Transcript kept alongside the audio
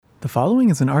The following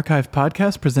is an archived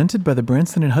podcast presented by the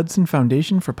Branson and Hudson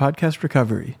Foundation for Podcast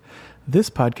Recovery.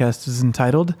 This podcast is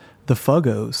entitled The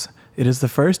Fuggos. It is the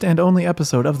first and only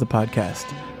episode of the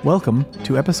podcast. Welcome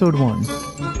to episode 1.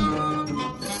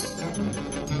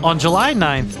 On July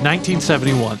 9th,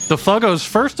 1971, the Fuggos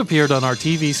first appeared on our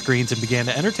TV screens and began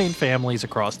to entertain families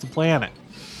across the planet.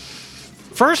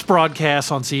 First broadcast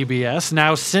on CBS,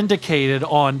 now syndicated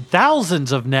on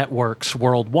thousands of networks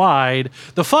worldwide,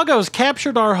 the Fuggos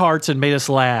captured our hearts and made us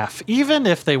laugh, even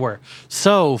if they were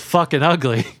so fucking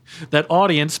ugly that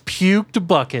audience puked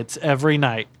buckets every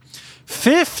night.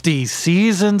 50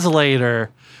 seasons later,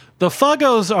 the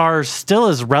Fuggos are still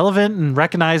as relevant and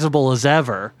recognizable as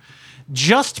ever.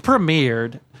 Just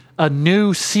premiered a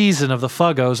new season of the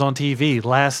Fuggos on TV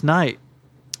last night.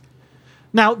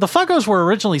 Now, the Fuggos were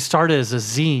originally started as a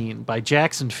zine by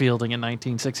Jackson Fielding in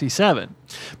 1967,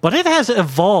 but it has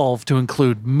evolved to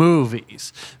include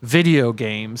movies, video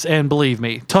games, and believe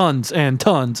me, tons and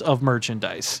tons of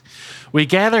merchandise. We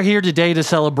gather here today to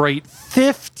celebrate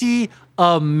 50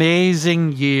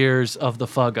 amazing years of the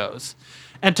Fuggos,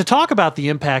 and to talk about the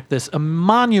impact this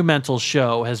monumental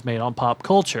show has made on pop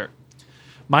culture.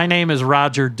 My name is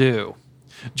Roger Dew.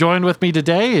 Joined with me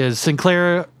today is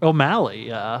Sinclair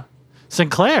O'Malley.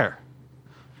 Sinclair,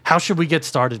 how should we get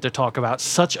started to talk about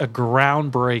such a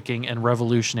groundbreaking and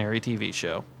revolutionary TV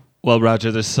show? Well,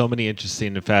 Roger, there's so many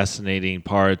interesting and fascinating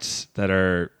parts that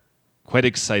are quite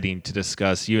exciting to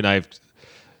discuss. You and I have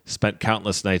spent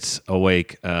countless nights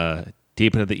awake,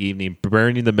 deep into the evening,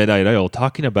 burning the midnight oil,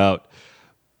 talking about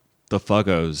the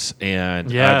Fuggos and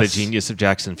the genius of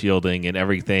Jackson Fielding and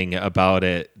everything about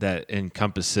it that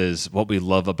encompasses what we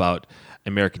love about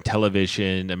American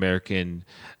television, American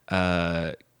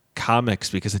comics,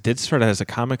 because it did start out as a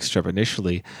comic strip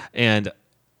initially, and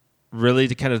really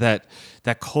to kind of that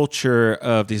culture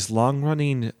of these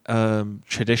long-running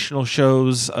traditional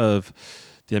shows of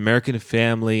the American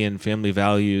family and family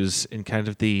values and kind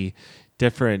of the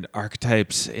different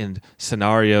archetypes and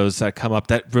scenarios that come up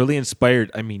that really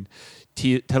inspired,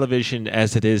 television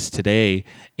as it is today,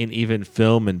 and even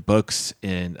film and books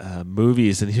and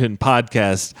movies and even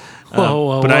podcasts.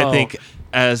 I think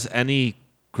as any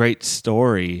great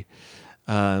story,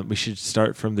 we should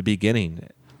start from the beginning.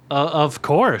 Of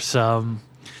course. And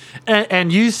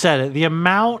you said it, the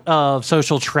amount of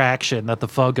social traction that the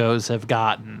Fuggos have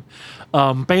gotten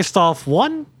based off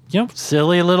one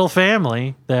silly little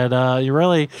family that you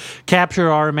really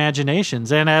capture our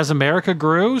imaginations. And as America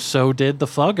grew, so did the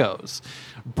Fuggos,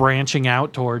 branching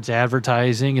out towards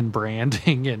advertising and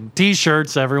branding and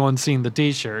T-shirts. Everyone's seen the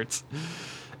T-shirts.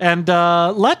 And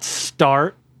let's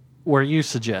start where you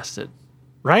suggested,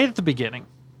 right at the beginning.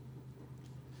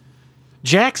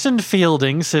 Jackson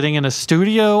Fielding sitting in a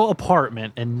studio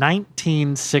apartment in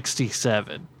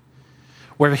 1967,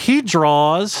 where he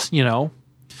draws,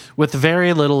 with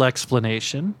very little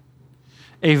explanation,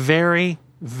 a very,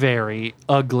 very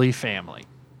ugly family.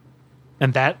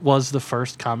 And that was the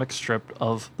first comic strip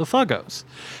of the Fuggos.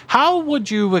 How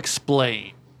would you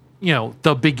explain,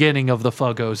 the beginning of the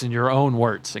Fuggos in your own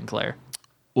words, Sinclair?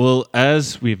 Well,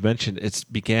 as we've mentioned, it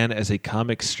began as a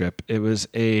comic strip. It was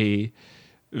a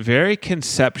very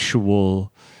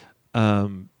conceptual,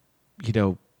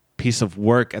 piece of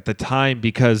work at the time,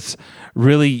 because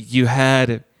really you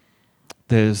had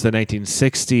there's the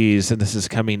 1960s, and this is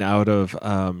coming out of, the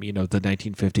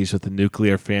 1950s with the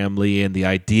nuclear family and the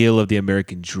ideal of the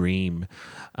American dream.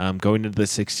 Going into the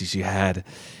 60s, you had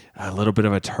a little bit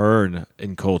of a turn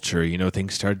in culture.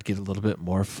 Things started to get a little bit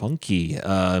more funky.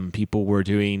 People were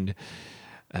doing,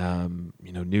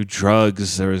 new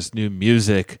drugs. There was new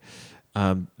music.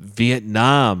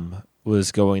 Vietnam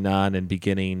was going on and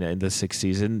beginning in the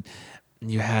 60s. And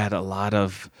you had a lot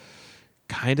of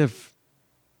kind of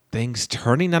things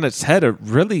turning on its head,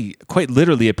 really quite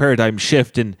literally a paradigm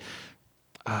shift. And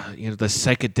the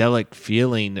psychedelic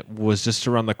feeling was just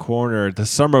around the corner. The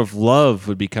summer of love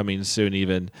would be coming soon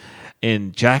even.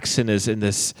 And Jackson is in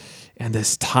this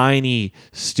tiny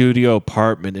studio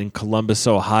apartment in Columbus,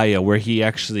 Ohio, where he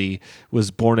actually was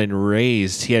born and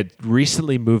raised. He had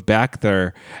recently moved back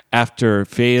there after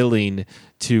failing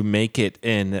to make it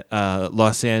in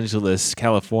Los Angeles,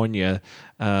 California.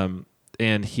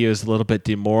 And he was a little bit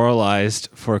demoralized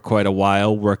for quite a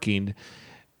while, working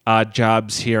odd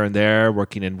jobs here and there,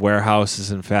 working in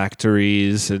warehouses and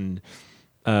factories, and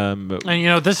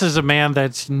this is a man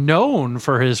that's known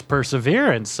for his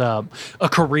perseverance, a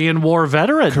Korean War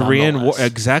veteran. Korean War,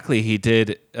 exactly. He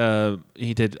did,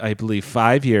 I believe,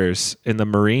 5 years in the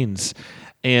Marines,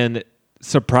 and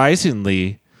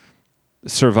surprisingly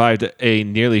survived a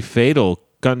nearly fatal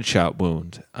gunshot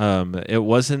wound. It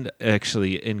wasn't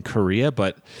actually in Korea,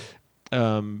 but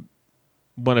one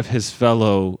of his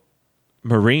fellow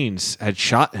Marines had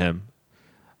shot him.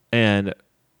 And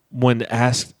when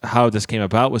asked how this came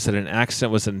about, was it an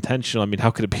accident? Was it intentional? I mean,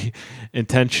 how could it be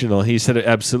intentional? He said it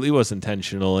absolutely was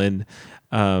intentional. And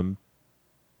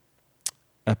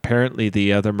apparently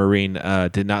the other Marine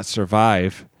did not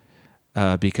survive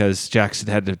because Jackson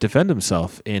had to defend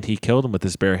himself, and he killed him with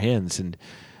his bare hands. And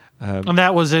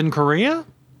that was in Korea?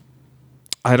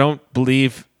 I don't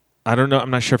know. I'm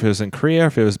not sure if it was in Korea or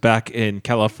if it was back in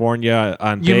California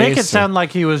on base. You make it sound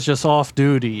like he was just off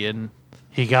duty and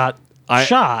he got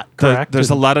shot, correct? There's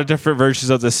a lot of different versions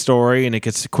of the story, and it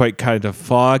gets quite kind of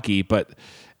foggy. But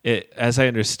as I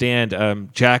understand,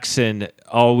 Jackson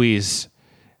always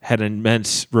had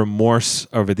immense remorse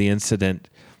over the incident,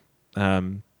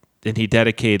 and he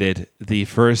dedicated the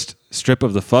first strip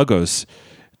of the Fuggos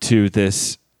to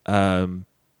this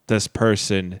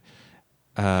person.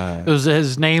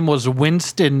 His name was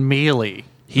Winston Mealy.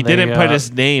 He didn't put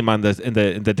his name on in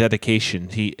the dedication.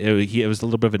 It was a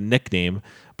little bit of a nickname,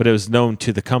 but it was known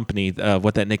to the company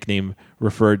what that nickname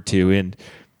referred to. And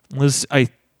I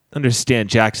understand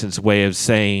Jackson's way of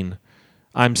saying,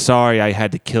 "I'm sorry I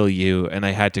had to kill you and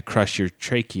I had to crush your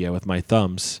trachea with my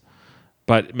thumbs."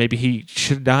 But maybe he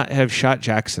should not have shot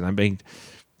Jackson. I mean,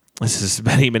 this is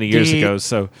many, many years ago.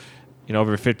 So,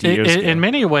 over 50 years ago. In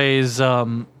many ways,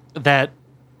 that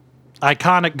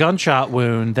iconic gunshot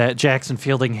wound that Jackson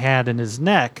Fielding had in his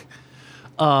neck,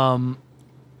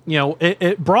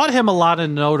 it brought him a lot of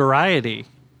notoriety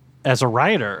as a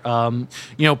writer.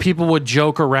 People would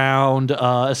joke around,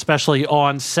 especially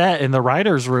on set in the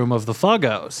writer's room of the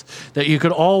Fuggos, that you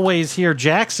could always hear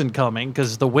Jackson coming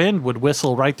because the wind would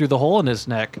whistle right through the hole in his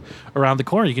neck around the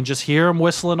corner. You can just hear him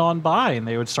whistling on by, and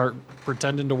they would start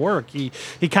pretending to work. He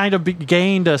kind of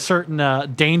gained a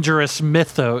certain dangerous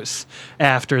mythos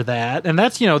after that, and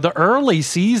that's the early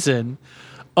season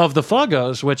of the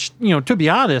Fuggos, which to be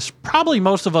honest, probably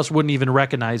most of us wouldn't even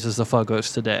recognize as the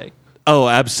Fuggos today. Oh,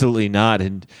 absolutely not.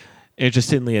 And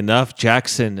interestingly enough,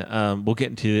 Jackson, we'll get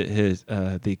into his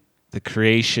the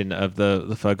creation of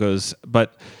the Fuggos,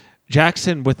 but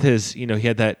Jackson with his, he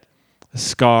had that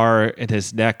scar in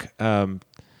his neck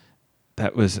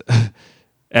that was,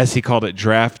 as he called it,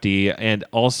 drafty, and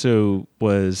also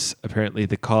was apparently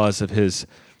the cause of his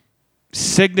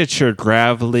signature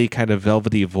gravelly, kind of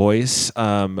velvety voice,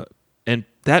 and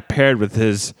that paired with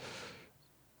his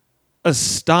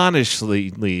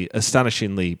astonishingly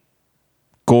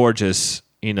gorgeous,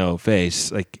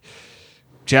 face. Like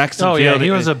Jackson. Oh yeah, he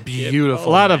was a beautiful.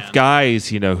 A lot man. of guys,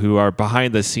 who are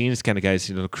behind the scenes kind of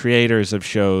guys, creators of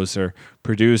shows or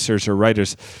producers or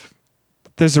writers.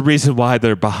 There's a reason why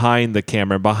they're behind the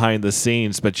camera, behind the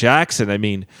scenes. But Jackson, I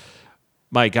mean,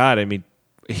 my God, I mean,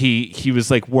 he was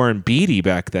like Warren Beatty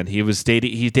back then. He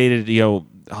dated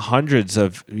hundreds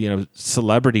of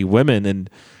celebrity women,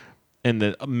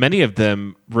 and many of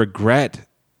them regret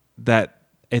that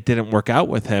it didn't work out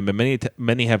with him, and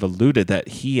many have alluded that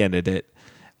he ended it,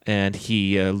 and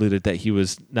he alluded that he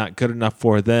was not good enough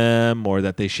for them, or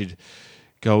that they should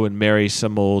go and marry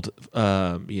some old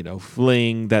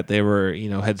fling that they were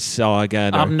had saw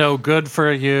again. I'm no good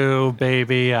for you,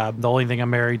 baby. The only thing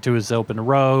I'm married to is open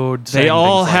road. They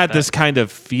all had this kind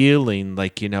of feeling,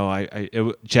 like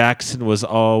Jackson was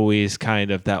always kind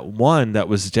of that one that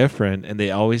was different, and they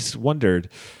always wondered.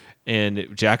 And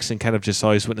Jackson kind of just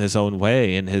always went his own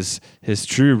way, and his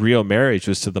true real marriage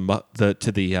was to the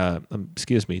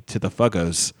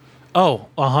Fuggos. Oh,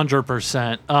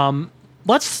 100%.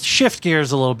 Let's shift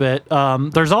gears a little bit.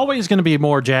 There's always going to be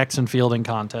more Jackson Fielding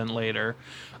content later.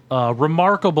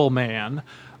 Remarkable man.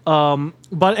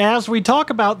 But as we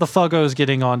talk about the Fuggos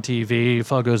getting on TV,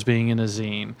 Fuggos being in a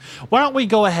zine, why don't we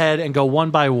go ahead and go one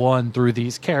by one through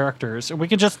these characters, and we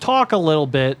can just talk a little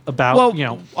bit about,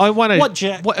 I want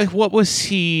to. What was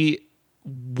he?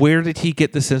 Where did he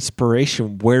get this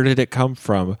inspiration? Where did it come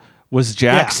from? Was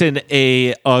Jackson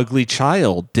a ugly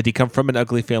child? Did he come from an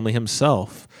ugly family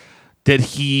himself? Did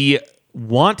he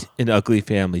want an ugly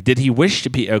family? Did he wish to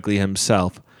be ugly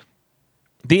himself?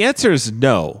 The answer is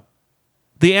no.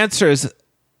 The answer is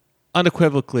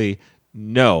unequivocally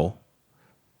no.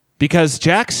 Because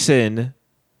Jackson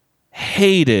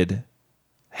hated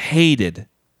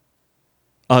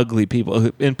ugly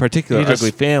people, in particular ugly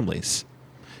families.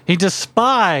 He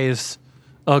despised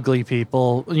ugly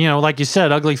people, like you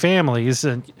said, ugly families.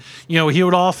 And, he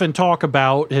would often talk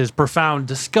about his profound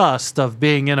disgust of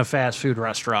being in a fast food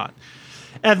restaurant.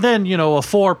 And then, a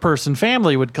 4-person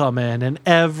family would come in, and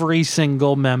every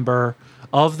single member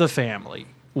of the family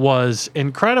was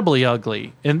incredibly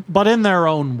ugly, but in their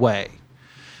own way.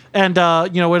 And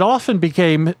it often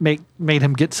made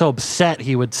him get so upset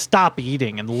he would stop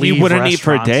eating and leave. He wouldn't eat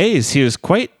for restaurants. days. He was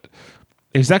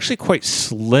actually quite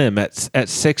slim at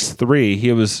 6'3".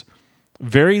 He was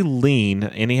very lean,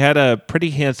 and he had a pretty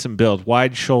handsome build,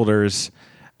 wide shoulders,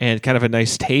 and kind of a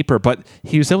nice taper. But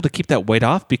he was able to keep that weight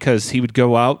off because he would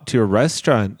go out to a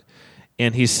restaurant,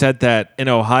 and he said that in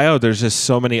Ohio there's just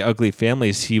so many ugly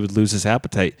families, he would lose his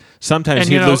appetite. Sometimes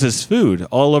he'd lose his food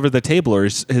all over the table or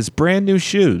his brand new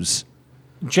shoes.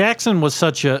 Jackson was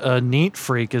such a neat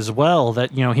freak as well that,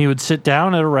 he would sit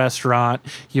down at a restaurant,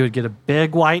 he would get a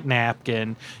big white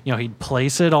napkin, he'd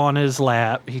place it on his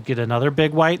lap, he'd get another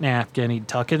big white napkin, he'd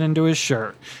tuck it into his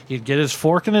shirt, he'd get his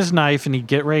fork and his knife, and he'd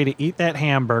get ready to eat that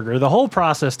hamburger. The whole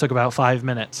process took about 5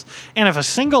 minutes. And if a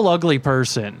single ugly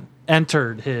person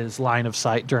entered his line of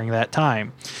sight during that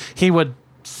time, he would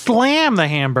slam the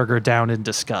hamburger down in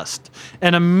disgust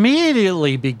and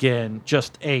immediately begin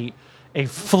just a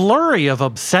flurry of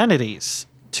obscenities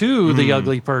to the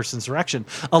ugly person's direction.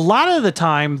 A lot of the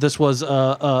time, this was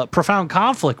a profound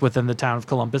conflict within the town of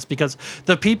Columbus because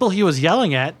the people he was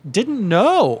yelling at didn't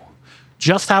know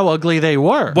just how ugly they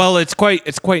were. Well, it's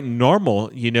quite normal,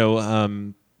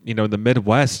 in the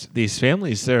Midwest. These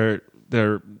families, they're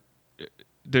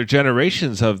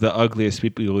generations of the ugliest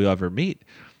people you'll ever meet.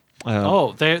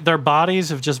 Their bodies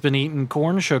have just been eating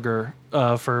corn sugar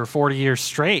for 40 years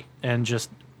straight and just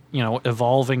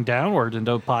evolving downward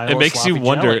into a pile of sloppy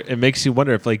jelly. It makes you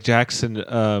wonder if like Jackson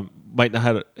might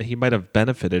have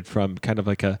benefited from kind of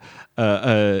like a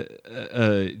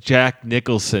Jack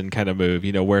Nicholson kind of move,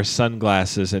 wear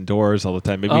sunglasses indoors all the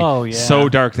time. Maybe so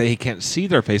dark that he can't see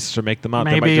their faces or make them out.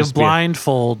 Maybe a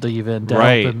blindfold even to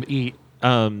help him eat.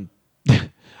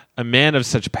 A man of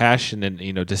such passion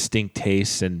and distinct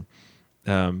tastes and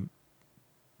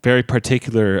very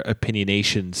particular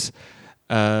opinionations.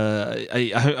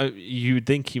 You'd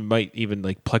think he might even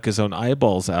like pluck his own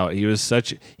eyeballs out. He was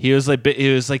like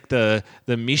the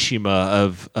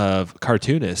Mishima of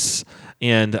cartoonists,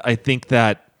 and I think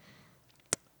that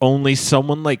only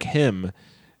someone like him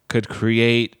could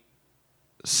create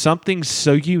something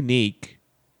so unique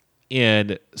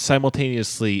and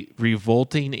simultaneously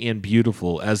revolting and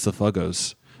beautiful as the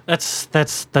Fuggos.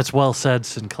 That's well said,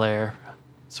 Sinclair.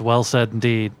 It's well said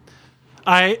indeed.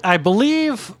 I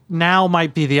believe now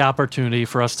might be the opportunity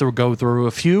for us to go through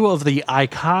a few of the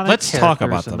iconic Let's talk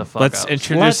about them. Let's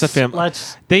introduce the family.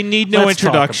 They need no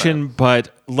introduction, but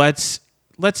let's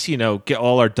get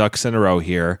all our ducks in a row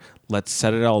here. Let's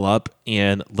set it all up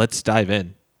and let's dive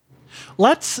in.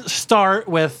 Let's start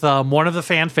with one of the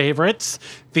fan favorites,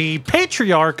 the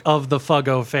patriarch of the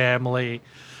Fuggo family,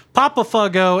 Papa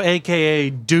Fuggo,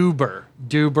 a.k.a. Duber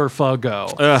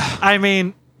Fuggo. I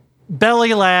mean,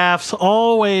 belly laughs,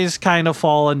 always kind of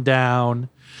falling down.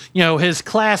 His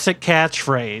classic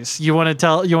catchphrase.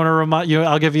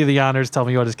 I'll give you the honors. Tell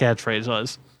me what his catchphrase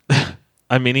was.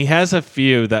 I mean, he has a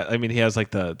few he has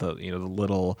like the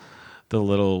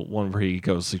little one where he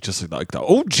goes just like the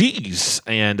oh geez,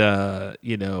 and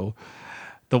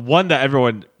the one that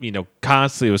everyone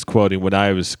constantly was quoting when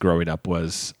I was growing up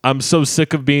was "I'm so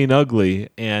sick of being ugly,"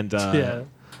 and and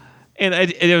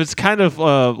it was kind of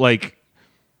like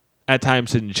at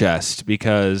times in jest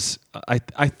because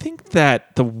I think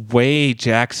that the way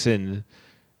Jackson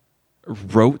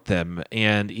wrote them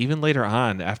and even later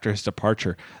on after his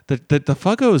departure, the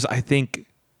Fuggos I think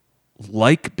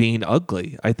like being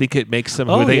ugly. I think it makes them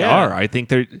who they are. I think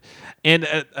they're and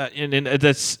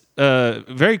that's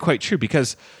very quite true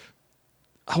because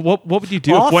what would you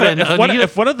do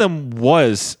if one of them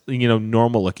was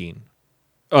normal looking,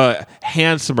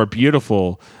 handsome or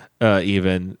beautiful?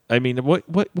 Even I mean, what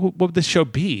would the show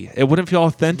be? It wouldn't feel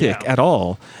authentic at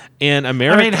all. And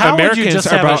Americans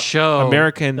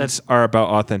are about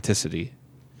authenticity.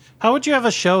 How would you have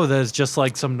a show that is just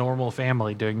like some normal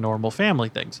family doing normal family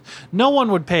things? No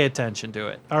one would pay attention to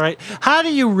it. All right. How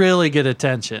do you really get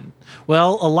attention?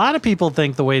 Well, a lot of people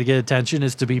think the way to get attention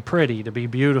is to be pretty, to be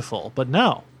beautiful, but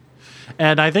no.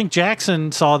 And I think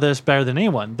Jackson saw this better than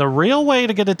anyone. The real way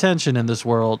to get attention in this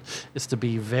world is to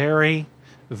be very,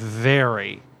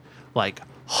 very, like,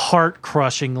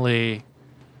 heart-crushingly,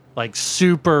 like,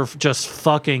 super just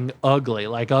fucking ugly.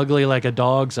 Like a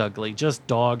dog's ugly. Just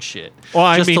dog shit. Well,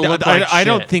 I mean, I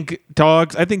don't think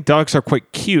dogs... I think dogs are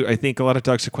quite cute. I think a lot of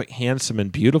dogs are quite handsome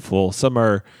and beautiful. Some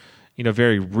are,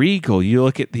 very regal. You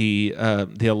look at the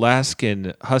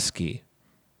Alaskan Husky.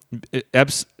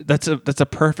 That's a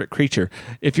perfect creature.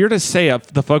 If you're to say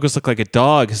the Fuggos look like a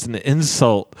dog is an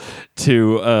insult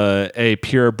to a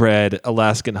purebred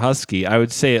Alaskan Husky, I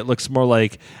would say it looks more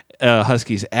like a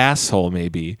husky's asshole,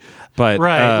 maybe. But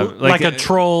right, like a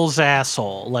troll's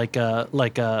asshole, like a.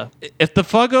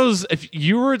 If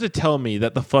you were to tell me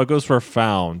that the Fuggos were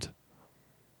found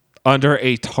under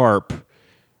a tarp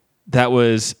that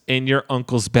was in your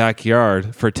uncle's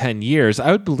backyard for 10 years,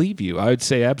 I would believe you. I would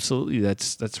say absolutely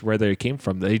that's where they came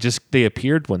from. They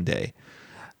appeared one day,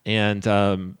 and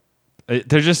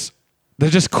they're just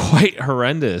quite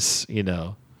horrendous, you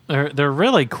know. They're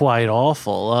really quite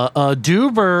awful.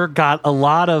 Duber got a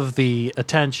lot of the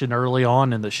attention early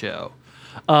on in the show.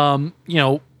 From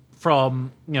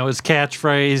his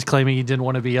catchphrase claiming he didn't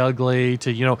want to be ugly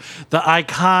to the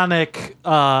iconic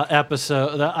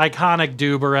episode, the iconic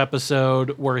Duber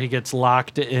episode where he gets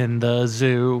locked in the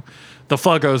zoo. The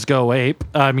Fuggos go ape.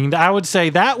 I mean, I would say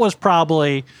that was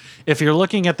probably, if you're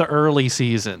looking at the early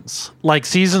seasons, like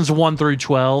seasons 1 through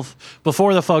 12,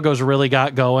 before the Fuggos really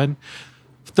got going.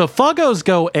 The Fuggos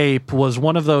Go Ape was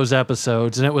one of those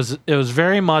episodes, and it was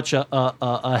very much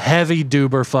a heavy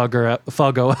Duber Fuggo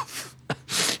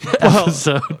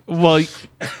episode. Well,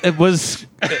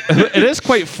 it is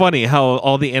quite funny how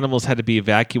all the animals had to be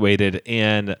evacuated,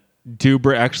 and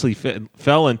Duber actually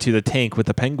fell into the tank with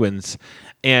the penguins,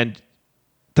 and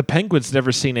the penguins,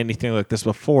 never seen anything like this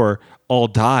before, all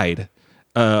died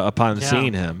upon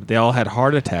seeing him. They all had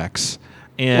heart attacks.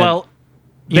 And well,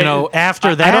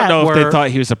 after that, I don't know if they thought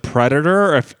he was a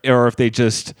predator, or if they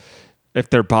just, if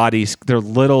their bodies, their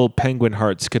little penguin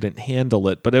hearts couldn't handle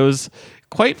it. But it was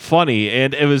quite funny,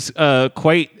 and it was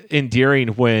quite endearing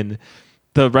when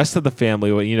the rest of the family,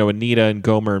 Anita and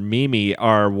Gomer and Mimi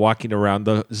are walking around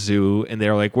the zoo, and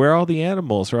they're like, "Where are all the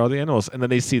animals? Where are all the animals?" And then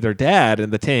they see their dad in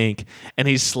the tank, and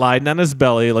he's sliding on his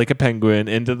belly like a penguin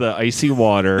into the icy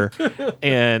water,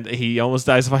 and he almost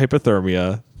dies of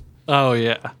hypothermia. Oh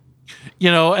yeah.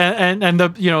 And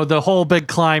the whole big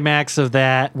climax of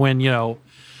that when,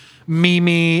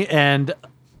 Mimi and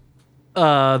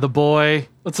the boy,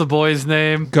 what's the boy's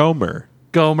name? Gomer.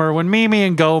 When Mimi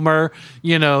and Gomer,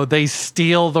 they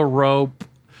steal the rope,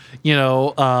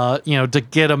 to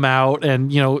get him out, and,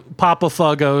 Papa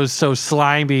Fuggo's so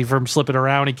slimy from slipping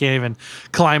around, he can't even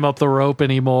climb up the rope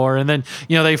anymore. And then,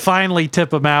 they finally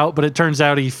tip him out, but it turns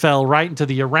out he fell right into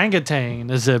the orangutan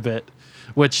exhibit,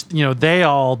 which, they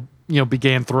all,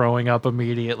 began throwing up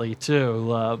immediately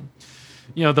too.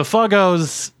 The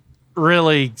Fuggos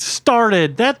really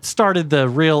started the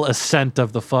real ascent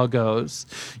of the Fuggos,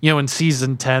 in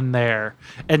season 10 there.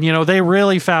 And, they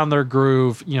really found their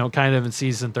groove, kind of in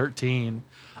season 13.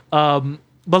 But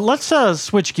let's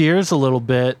switch gears a little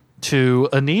bit to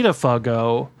Anita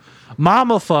Fuggo,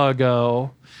 Mama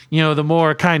Fuggo, the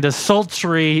more kind of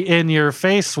sultry, in your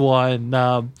face one.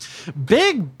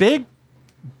 Big,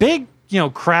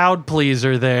 crowd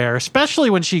pleaser there, especially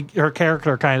when her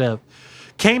character kind of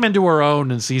came into her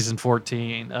own in season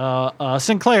 14.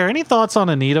 Sinclair, any thoughts on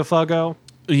Anita Fuggo?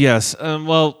 Yes.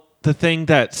 Well, the thing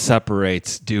that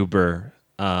separates Duber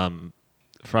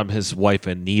from his wife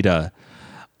Anita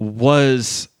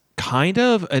was kind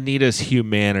of Anita's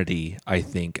humanity, I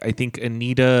think. I think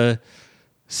Anita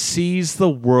sees the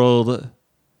world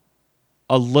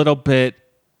a little bit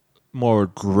more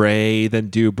gray than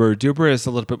Duber. Duber is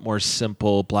a little bit more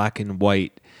simple, black and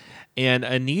white. And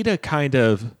Anita kind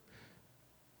of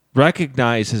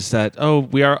recognizes that,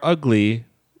 we are ugly,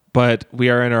 but we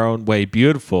are in our own way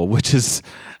beautiful, which is,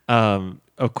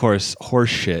 of course,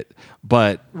 horseshit.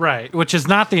 But right, which is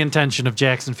not the intention of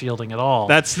Jackson Fielding at all.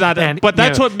 That's not, but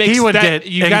that's what makes he would that,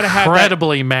 get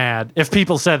incredibly mad if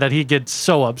people said that. He'd get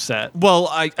so upset. Well,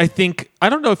 I think, I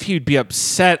don't know if he'd be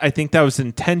upset. I think that was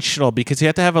intentional because you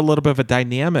have to have a little bit of a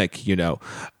dynamic.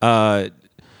 The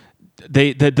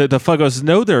Fuggos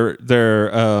know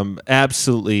they're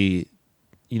absolutely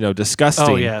disgusting.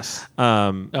 Oh yes.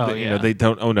 They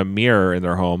don't own a mirror in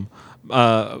their home.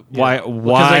 Why?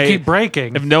 Because they keep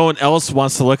breaking. If no one else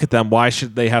wants to look at them, why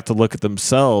should they have to look at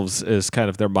themselves? Is kind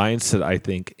of their mindset, I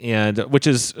think, and which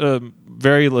is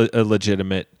very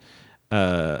legitimate.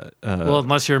 Well,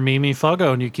 unless you're Mimi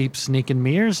Fuggo and you keep sneaking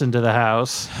mirrors into the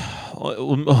house.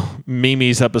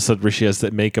 Mimi's episode where she has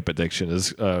that makeup addiction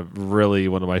is really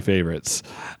one of my favorites.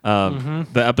 The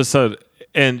episode,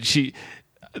 and she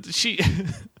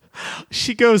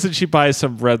goes and she buys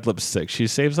some red lipstick. She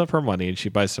saves up her money and she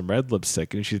buys some red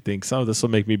lipstick, and she thinks, this will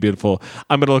make me beautiful.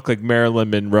 I'm going to look like Marilyn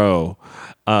Monroe,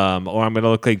 or I'm going to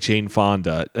look like Jane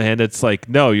Fonda. And it's like,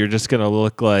 no, you're just going to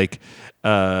look like,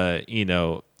 a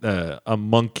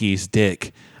monkey's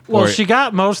dick. Well, she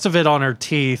got most of it on her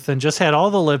teeth and just had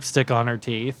all the lipstick on her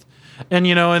teeth. And,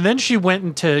 and then she went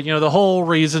into, the whole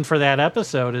reason for that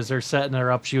episode is they're setting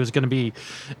her up. She was going to be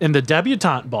in the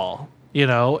debutante ball.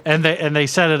 And they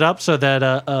set it up so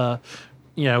that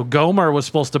Gomer was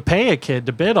supposed to pay a kid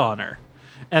to bid on her.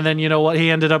 And then, you know what?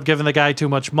 He ended up giving the guy too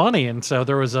much money. And so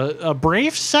there was a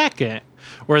brief second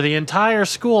where the entire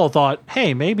school thought,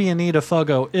 hey, maybe Anita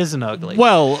Fuggo isn't ugly.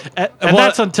 Well, and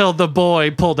that's until the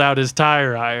boy pulled out his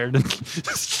tire iron and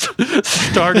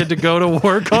started to go to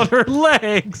work on her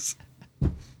legs.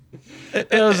 It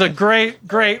was a great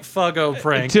Fuggo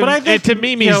prank. But I think to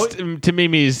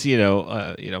Mimi's,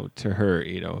 to her,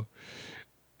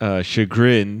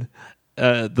 chagrin,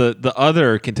 the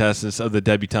other contestants of the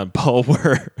debutante ball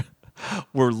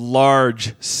were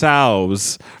large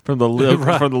sows from the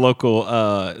local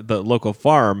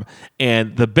farm,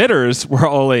 and the bidders were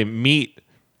all a meat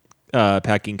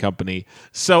packing company.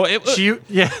 So it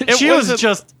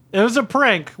was a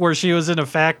prank where she was in a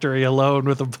factory alone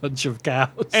with a bunch of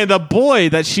cows. And the boy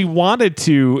that she wanted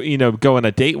to, go on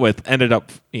a date with ended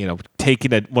up,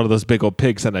 taking one of those big old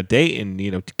pigs on a date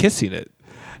and, kissing it.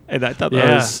 And I thought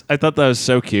that was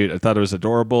so cute. I thought it was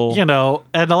adorable. And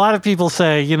a lot of people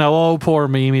say, oh, poor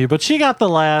Mimi, but she got the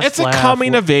last It's a laugh.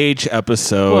 coming of age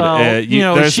episode.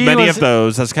 Well, there's many of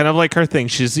those. That's kind of like her thing.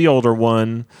 She's the older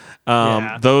one.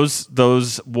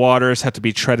 Those waters have to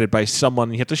be treaded by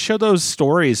someone. You have to show those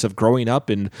stories of growing up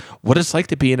and what it's like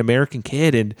to be an American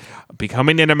kid and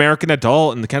becoming an American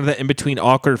adult and kind of the in-between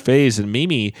awkward phase. And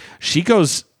Mimi, she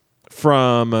goes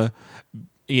from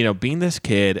being this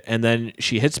kid, and then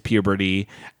she hits puberty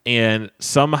and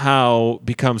somehow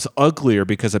becomes uglier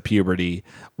because of puberty,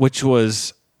 which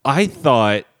was, I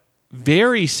thought,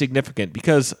 very significant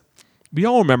because we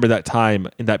all remember that time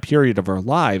in that period of our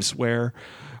lives where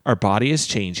our body is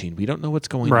changing. We don't know what's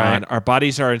going on. Our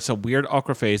bodies are in some weird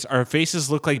awkward phase. Our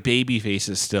faces look like baby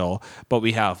faces still, but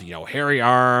we have, hairy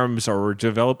arms, or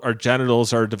our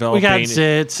genitals are developing. We got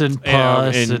zits and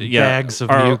pus and bags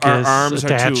of mucus. Our arms are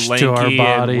too lanky to our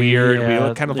body. And weird. Yeah, we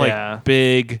look kind of like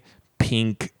big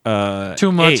pink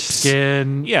too much apes.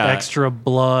 skin, extra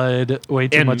blood, way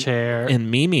too much hair.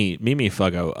 And Mimi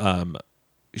Fuggo,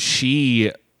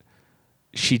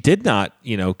 she did not,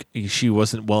 she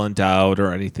wasn't well endowed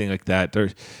or anything like that.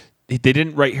 They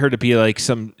didn't write her to be like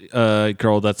some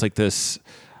girl that's like this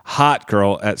hot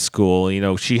girl at school.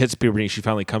 She hits puberty and she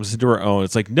finally comes into her own.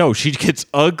 It's like, no, she gets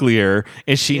uglier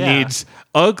and she needs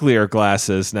uglier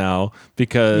glasses now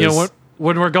because...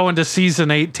 when we're going to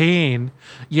season 18,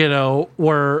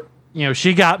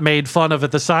 she got made fun of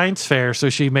at the science fair, so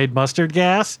she made mustard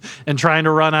gas, and trying to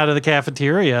run out of the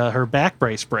cafeteria, her back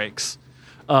brace breaks.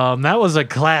 That was a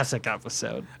classic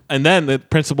episode. And then the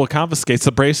principal confiscates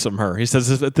the brace from her. He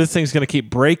says, if this thing's going to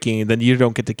keep breaking, then you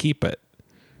don't get to keep it.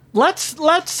 Let's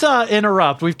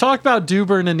interrupt. We've talked about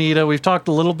Duber and Anita. We've talked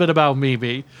a little bit about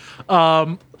Mimi.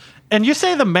 And you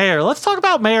say the mayor. Let's talk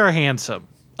about Mayor Handsome.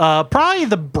 Probably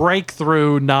the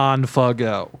breakthrough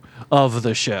non-Fuggo of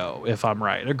the show, if I'm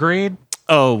right. Agreed?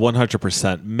 Oh,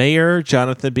 100%. Mayor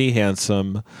Jonathan B.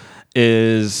 Handsome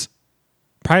is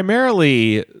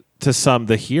primarily, to some,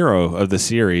 the hero of the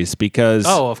series because...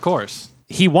 Oh, of course.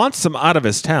 He wants them out of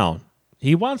his town.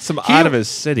 He wants them out of his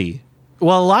city.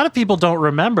 Well, a lot of people don't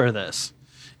remember this.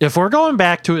 If we're going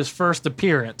back to his first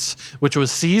appearance, which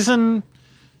was season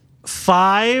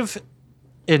 5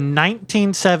 in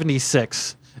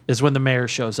 1976, is when the mayor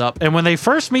shows up. And when they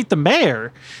first meet the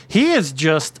mayor, he is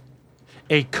just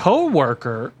a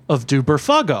co-worker of Duber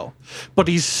Fuggo. But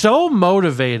he's so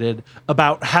motivated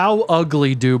about how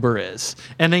ugly Duber is.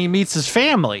 And then he meets his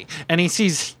family, and he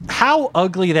sees how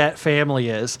ugly that family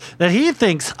is, that he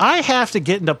thinks, I have to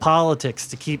get into politics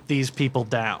to keep these people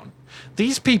down.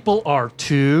 These people are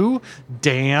too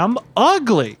damn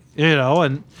ugly,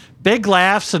 and big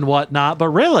laughs and whatnot. But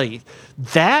really,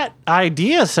 that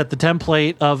idea set the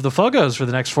template of the Fuggos for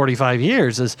the next 45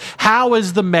 years is how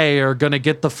is the mayor going to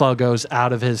get the Fuggos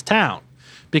out of his town?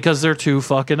 Because they're too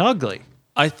fucking ugly.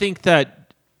 I think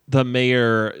that the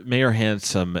Mayor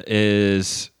Handsome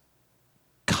is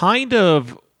kind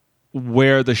of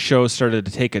where the show started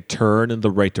to take a turn in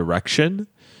the right direction,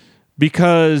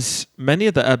 because many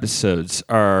of the episodes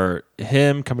are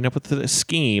him coming up with a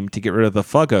scheme to get rid of the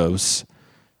Fuggos.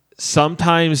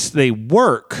 Sometimes they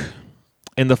work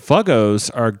and the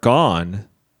Fuggos are gone,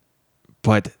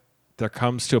 but there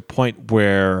comes to a point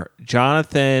where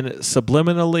Jonathan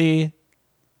subliminally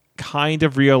kind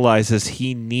of realizes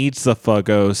he needs the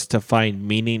Fuggos to find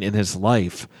meaning in his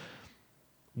life.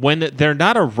 When they're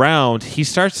not around, he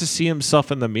starts to see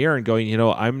himself in the mirror and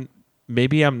going,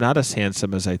 maybe I'm not as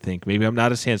handsome as I think. Maybe I'm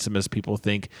not as handsome as people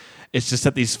think. It's just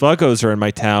that these Fuggos are in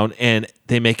my town and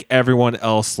they make everyone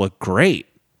else look great.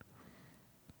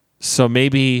 So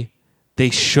maybe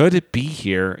they should be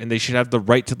here and they should have the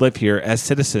right to live here as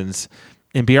citizens.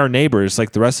 and be our neighbors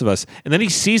like the rest of us. And then he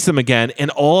sees them again, and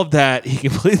all of that he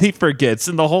completely forgets,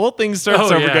 and the whole thing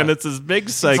starts over again. It's this big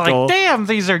cycle. It's like, damn,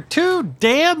 these are too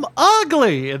damn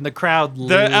ugly, and the crowd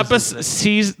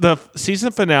loses. The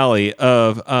season finale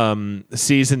of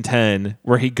season 10,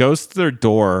 where he goes to their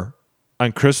door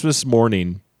on Christmas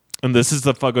morning, and this is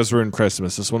the Fuggos Ruin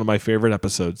Christmas. It's one of my favorite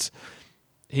episodes.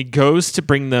 He goes to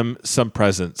bring them some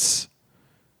presents.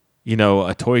 You know,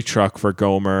 a toy truck for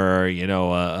Gomer, you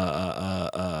know,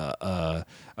 a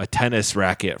tennis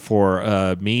racket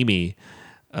for Mimi,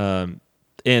 and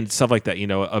stuff like that. You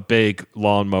know, a big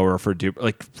lawnmower for Duper,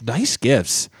 like nice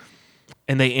gifts.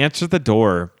 And they answer the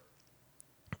door,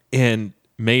 and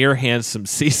Mayor Handsome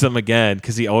sees them again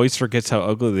because he always forgets how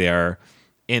ugly they are,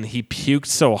 and he puked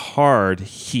so hard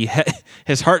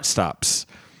his heart stops,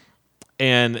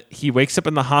 and he wakes up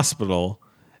in the hospital.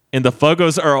 And the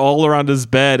Fuggos are all around his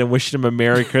bed and wishing him a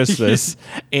Merry Christmas.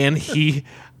 And he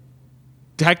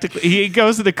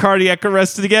goes into cardiac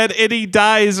arrest again, and he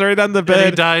dies right on the bed. And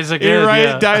he dies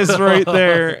again. Dies right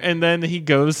there. And then he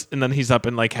goes, and then he's up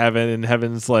in like heaven, and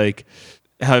Heaven's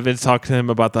talking to him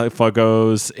about the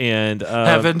Fuggos, and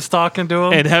Heaven's talking to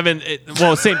him, and Heaven.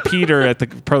 St. Peter at the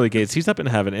pearly gates. He's up in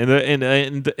heaven,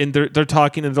 and they're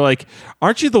talking, and they're like,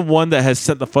 "Aren't you the one that has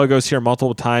sent the Fuggos here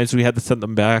multiple times? We had to send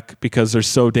them back because they're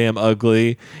so damn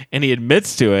ugly." And he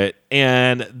admits to it,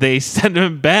 and they send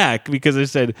him back because they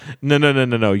said,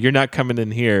 "No, you're not coming in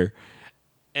here."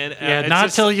 And not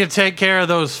till you take care of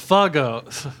those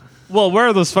Fuggos. Well, where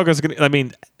are those Fuggos going? I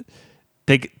mean.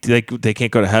 They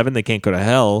can't go to heaven. They can't go to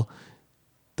hell.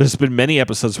 There's been many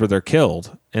episodes where they're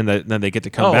killed, and then they get to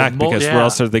come back because where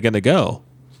else are they going to go?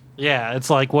 Yeah, it's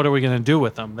like, what are we going to do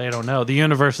with them? They don't know. The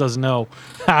universe doesn't know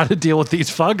how to deal with these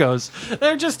Fuggos.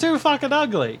 They're just too fucking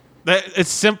ugly. It's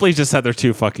simply just that they're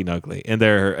too fucking ugly, and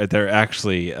they're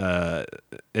actually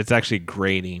it's actually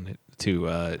grating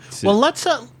to. Well, let's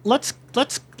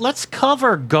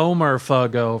cover Gomer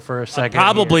Fuggo for a second.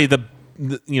 Probably the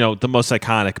most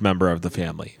iconic member of the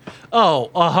family. Oh,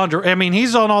 100. I mean,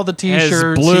 he's on all the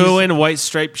T-shirts. His blue and white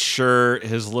striped shirt,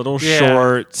 his little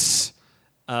shorts.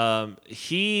 Gomer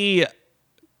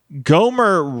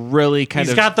really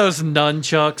He's got those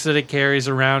nunchucks that he carries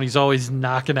around. He's always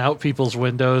knocking out people's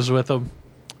windows with them.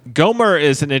 Gomer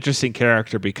is an interesting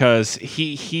character because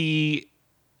he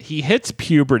hits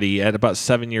puberty at about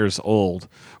 7 years old,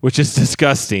 which is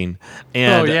disgusting.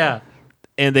 And,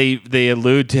 and they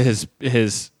allude to his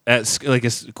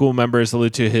school members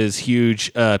allude to his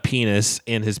huge penis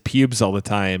and his pubes all the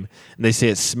time, and they say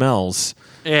it smells.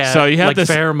 Yeah, so you have like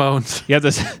pheromones. You have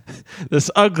this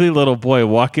ugly little boy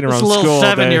walking around this school. Little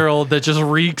 7-year-old that just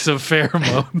reeks of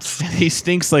pheromones. He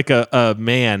stinks like a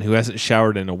man who hasn't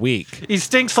showered in a week. He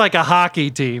stinks like a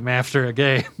hockey team after a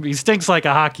game. He stinks like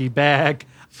a hockey bag.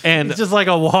 And he's just like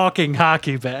a walking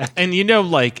hockey bag. And if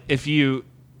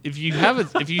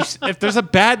there's a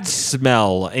bad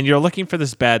smell and you're looking for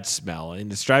this bad smell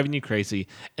and it's driving you crazy,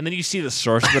 and then you see the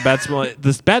source of the bad smell,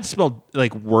 this bad smell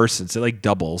like worsens, it like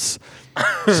doubles.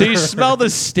 So you smell the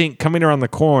stink coming around the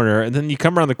corner, and then you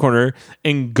come around the corner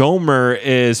and Gomer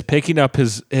is picking up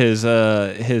his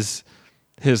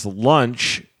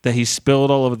lunch that he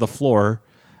spilled all over the floor,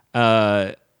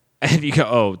 and you go,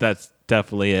 "Oh, that's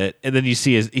definitely it." And then he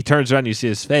turns around and you see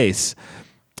his face,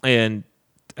 and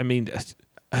I mean,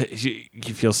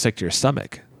 you feel sick to your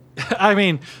stomach. I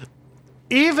mean,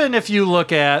 even if you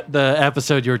look at the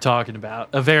episode you were talking about,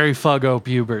 A Very Fuggo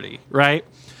Puberty, right?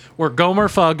 Where Gomer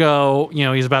Fuggo,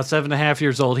 he's about 7.5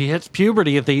 years old. He hits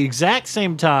puberty at the exact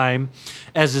same time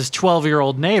as his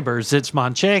 12-year-old neighbor, Zitz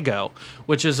Manchego,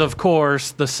 which is, of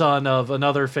course, the son of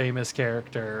another famous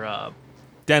character,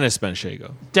 Dennis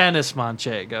Manchego. Dennis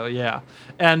Manchego, yeah.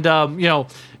 And,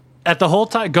 at the whole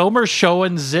time, Gomer's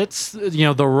showing Zitz,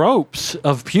 the ropes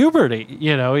of puberty.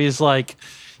 He's like,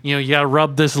 you got to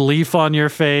rub this leaf on your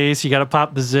face. You got to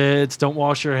pop the zits. Don't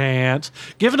wash your hands.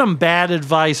 Giving him bad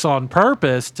advice on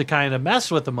purpose to kind of mess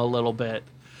with him a little bit.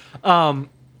 It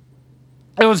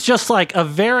was just like a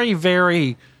very,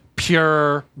 very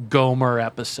pure Gomer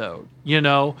episode,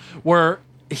 where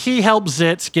he helps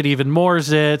Zitz get even more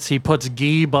zits. He puts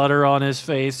ghee butter on his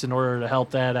face in order to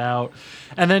help that out.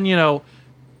 And then,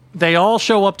 they all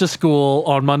show up to school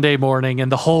on Monday morning, and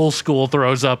the whole school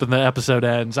throws up and the episode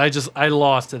ends. I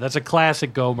lost it. That's a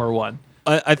classic Gomer one.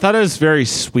 I thought it was very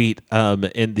sweet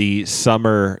in the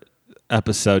summer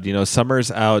episode.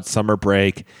 Summer's out, summer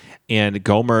break, and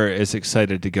Gomer is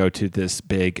excited to go to this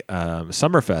big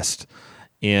Summerfest.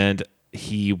 And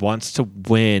he wants to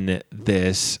win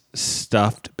this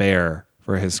stuffed bear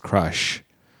for his crush.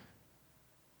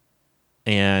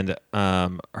 And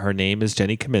her name is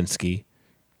Jenny Kaminsky.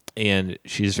 and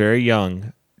she's very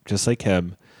young, just like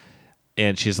him,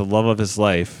 and she's the love of his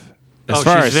life as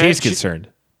far as he's concerned.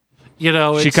 You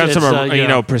know, she comes from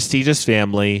a prestigious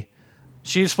family.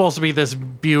 She's supposed to be this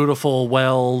beautiful,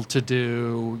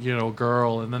 well-to-do,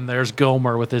 girl, and then there's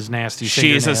Gomer with his nasty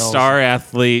fingernails. She's a star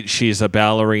athlete. She's a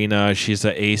ballerina. She's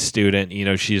an A student.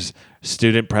 She's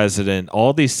student president.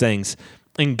 All these things,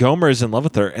 and Gomer is in love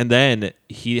with her. And then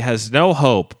he has no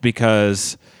hope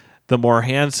because the more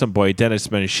handsome boy, Dennis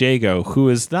Menchego, who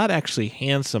is not actually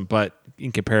handsome, but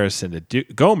in comparison to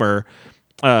Gomer,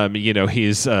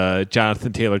 he's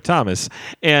Jonathan Taylor Thomas,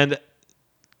 and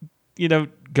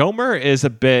Gomer is a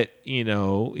bit,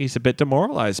 he's a bit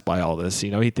demoralized by all this.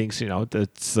 He thinks,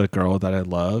 that's the girl that I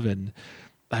love, and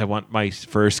I want my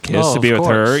first kiss to be with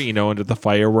her, under the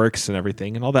fireworks and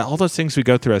everything, and all that, all those things we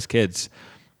go through as kids.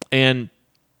 And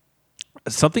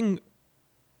something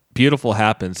beautiful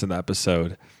happens in the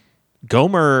episode.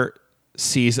 Gomer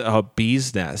sees a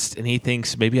bee's nest, and he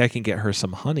thinks maybe I can get her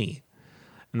some honey.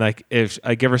 And like, if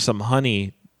I give her some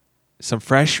honey, some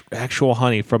fresh actual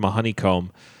honey from a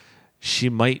honeycomb, she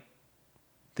might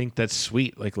think that's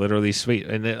sweet, like literally sweet.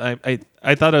 And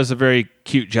I thought it was a very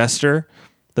cute gesture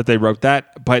that they wrote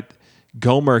that, but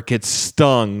Gomer gets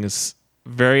stung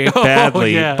very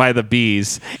badly by the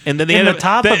bees. And then in the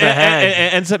top of the head.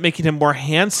 It ends up making him more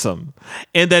handsome.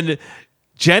 And then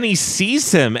Jenny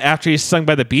sees him after he's stung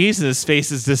by the bees, and his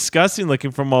face is disgusting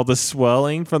looking from all the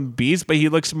swelling from the bees, but he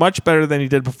looks much better than he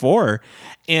did before.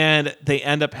 And they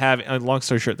end up having, long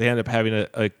story short, they end up having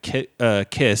a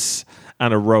kiss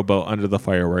on a rowboat under the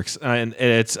fireworks. And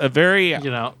it's a very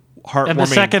heartwarming. And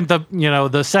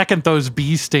the second those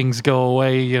bee stings go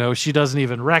away, she doesn't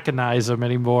even recognize him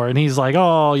anymore. And he's like, maybe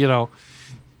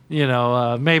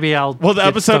I'll. Well, the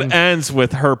episode ends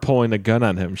with her pulling a gun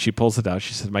on him. She pulls it out.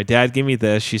 She said, "My dad gave me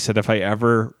this." She said,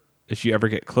 "If you ever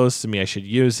get close to me, I should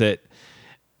use it."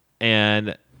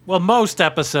 And most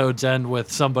episodes end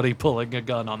with somebody pulling a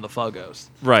gun on the Fuggos,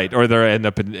 right? Or they end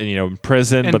up in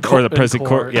prison, or the prison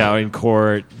court. Yeah, in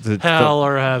court. Hell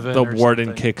or heaven. The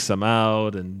warden kicks them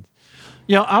out, and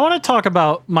I want to talk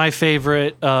about my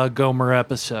favorite Gomer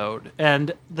episode,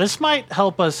 and this might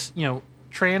help us,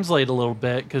 translate a little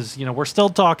bit because we're still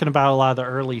talking about a lot of the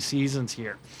early seasons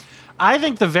here. I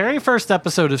think the very first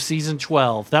episode of season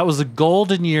 12, that was the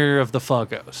golden year of the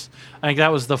Fuggos. I think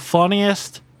that was the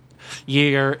funniest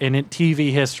year in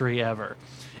TV history ever.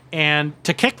 And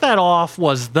to kick that off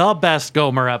was the best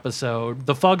Gomer episode.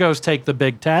 The Fuggos take the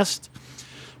big test,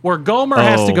 where Gomer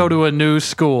has to go to a new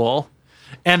school,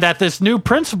 and that this new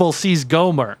principal sees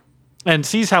Gomer and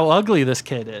sees how ugly this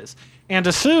kid is and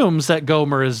assumes that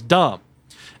Gomer is dumb,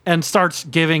 and starts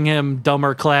giving him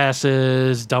dumber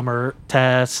classes, dumber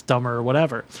tests, dumber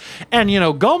whatever. And,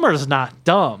 Gomer's not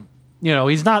dumb.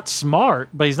 He's not smart,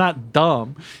 but he's not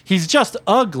dumb. He's just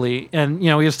ugly. And,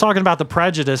 he was talking about the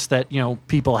prejudice that,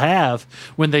 people have.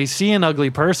 When they see an ugly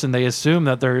person, they assume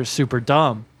that they're super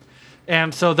dumb.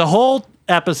 And so the whole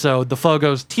episode, the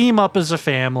Fuggos team up as a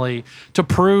family to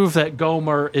prove that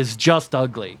Gomer is just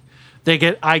ugly. They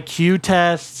get IQ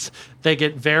tests. They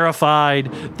get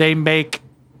verified. They make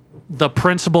the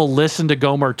principal listen to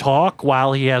Gomer talk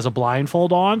while he has a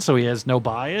blindfold on, so he has no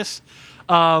bias.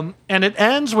 And it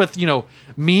ends with,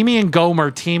 Mimi and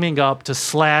Gomer teaming up to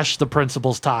slash the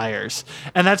principal's tires.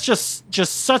 And that's just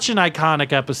such an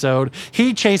iconic episode.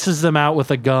 He chases them out with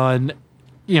a gun,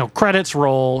 credits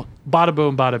roll, bada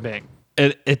boom, bada bing.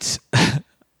 It's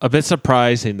a bit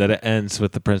surprising that it ends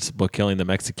with the principal killing them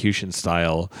execution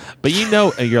style. But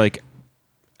you're like,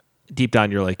 deep down,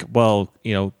 you're like, well,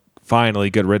 finally,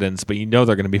 good riddance, but they're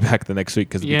going to be back the next week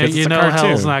because it's a cartoon.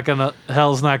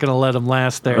 hell's not gonna let them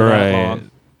last there that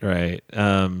long. Right.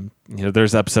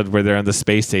 There's an episode where they're on the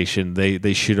space station.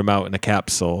 They shoot them out in a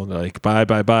capsule. And they're like, bye,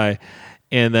 bye, bye.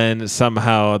 And then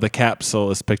somehow the capsule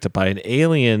is picked up by an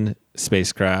alien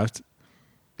spacecraft,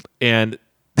 and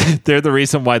they're the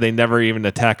reason why they never even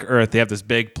attack Earth. They have this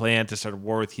big plan to start a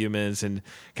war with humans and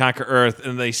conquer Earth.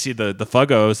 And they see the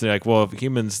Fuggos. And they're like, well,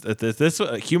 if this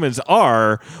humans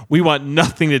are, we want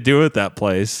nothing to do with that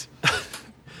place.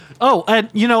 And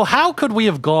how could we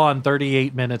have gone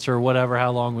 38 minutes or whatever,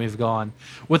 how long we've gone,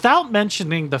 without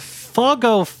mentioning the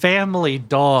Fuggo family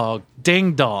dog,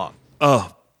 Ding Dong?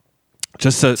 Oh,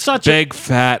 just such big,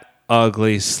 fat,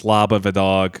 ugly slob of a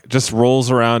dog, just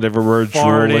rolls around everywhere,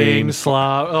 drooling.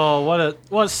 Slob. Oh,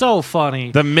 what's so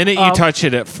funny. The minute you touch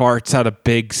it, it farts out a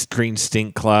big green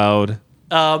stink cloud.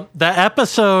 The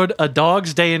episode A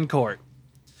Dog's Day in Court,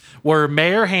 where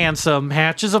Mayor Handsome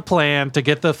hatches a plan to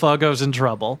get the Fuggos in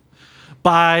trouble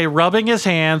by rubbing his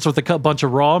hands with a bunch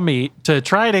of raw meat to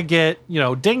try to get,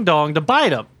 Ding Dong to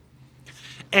bite him.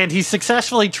 and he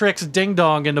successfully tricks Ding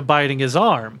Dong into biting his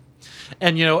arm.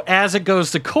 And, as it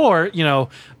goes to court,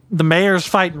 the mayor's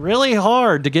fighting really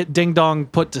hard to get Ding Dong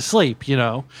put to sleep,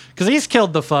 because he's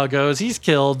killed the Fuggos, he's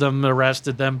killed them,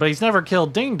 arrested them, but he's never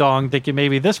killed Ding Dong, thinking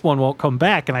maybe this one won't come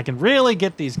back and I can really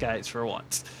get these guys for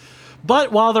once.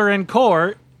 But while they're in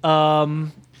court,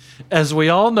 as we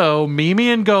all know, Mimi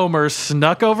and Gomer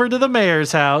snuck over to the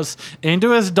mayor's house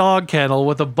into his dog kennel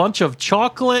with a bunch of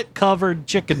chocolate-covered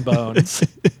chicken bones.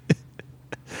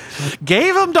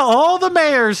 Gave them to all the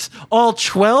mayors, all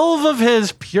 12 of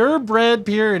his purebred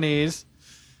Pyrenees.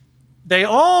 They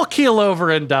all keel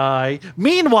over and die.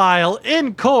 Meanwhile,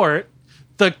 in court,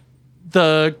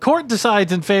 the court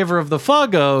decides in favor of the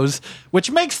Fuggos, which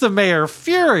makes the mayor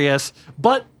furious,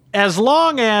 but as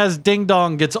long as Ding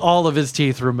Dong gets all of his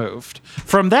teeth removed.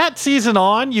 From that season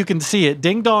on, you can see it.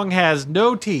 Ding Dong has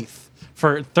no teeth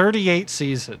for 38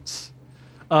 seasons.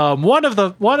 One of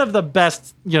the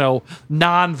best,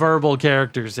 non-verbal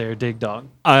characters there, Ding Dong.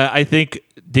 I think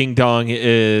Ding Dong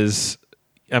is.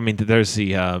 I mean, there's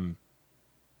the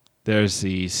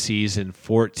season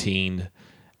 14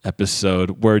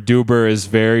 episode where Duber is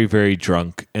very, very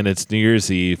drunk, and it's New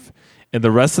Year's Eve, and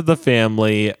the rest of the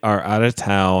family are out of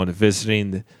town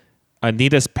visiting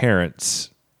Anita's parents,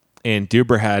 and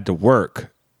Duber had to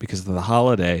work because of the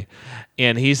holiday,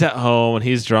 and he's at home and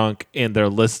he's drunk and they're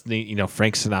listening,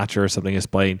 Frank Sinatra or something is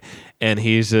playing, and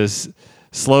he's just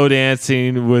slow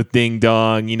dancing with Ding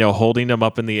Dong, holding him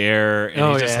up in the air,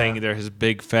 and he's just hanging there, his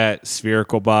big fat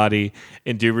spherical body,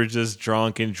 and Duber's just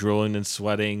drunk and drooling and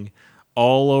sweating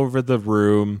all over the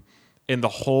room, and the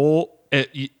whole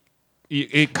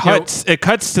it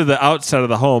cuts to the outside of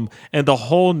the home, and the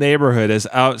whole neighborhood is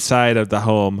outside of the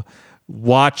home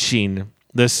watching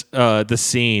this the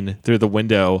scene through the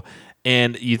window,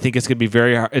 and you think it's gonna be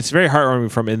it's very heartwarming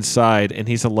from inside, and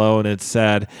he's alone and it's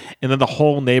sad, and then the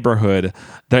whole neighborhood,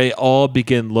 they all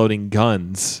begin loading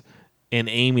guns and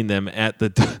aiming them at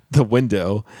the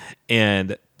window,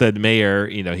 and the mayor,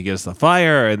 he gives the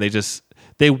fire, and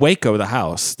they Waco the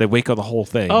house, they Waco the whole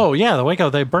thing. Oh yeah, the Waco,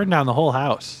 they burned down the whole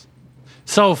house.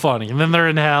 So funny. And then they're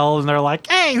in hell and they're like,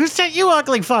 hey, who sent you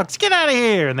ugly fucks? Get out of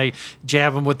here. And they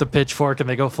jab them with the pitchfork and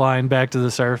they go flying back to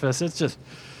the surface.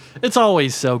 It's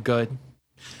always so good.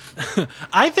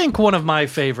 I think one of my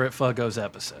favorite Fuggos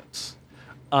episodes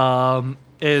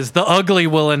is The Ugly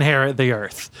Will Inherit the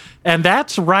Earth. And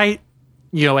that's right,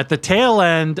 at the tail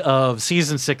end of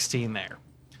season 16 there.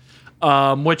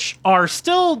 Which are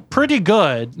still pretty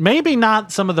good. Maybe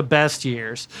not some of the best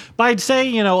years, but I'd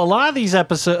say, a lot of these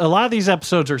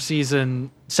episodes are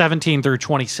season 17 through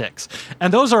 26,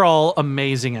 and those are all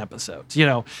amazing episodes.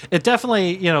 It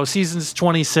definitely, seasons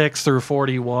 26 through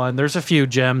 41. There's a few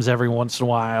gems every once in a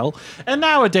while, and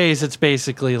nowadays it's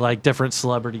basically like different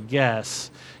celebrity guests.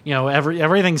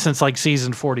 Everything since like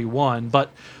season 41,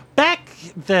 but back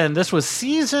then this was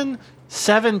season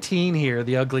 17 here.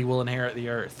 The Ugly Will Inherit the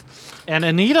Earth. And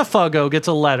Anita Fuggo gets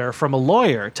a letter from a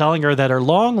lawyer telling her that her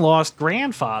long-lost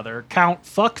grandfather, Count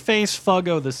Fuckface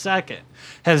Fuggo II,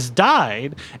 has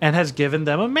died and has given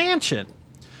them a mansion.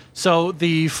 So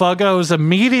the Fuggos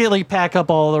immediately pack up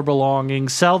all their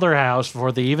belongings, sell their house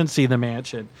before they even see the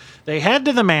mansion. They head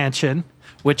to the mansion,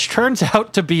 which turns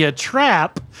out to be a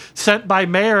trap sent by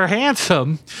Mayor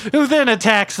Handsome, who then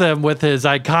attacks them with his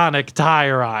iconic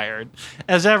tire iron,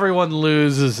 as everyone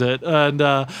loses it. And,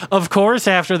 of course,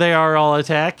 after they are all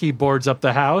attacked, he boards up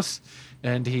the house,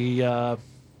 and he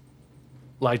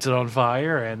lights it on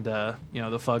fire, and, the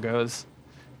Fuggos,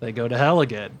 they go to hell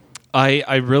again.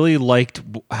 I really liked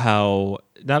how,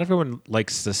 not everyone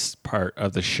likes this part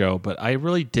of the show, but I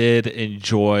really did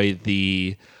enjoy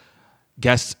the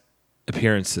guest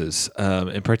appearances,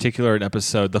 in particular an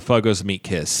episode, The Fuggos Meet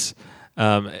Kiss.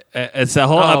 It's that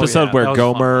whole episode where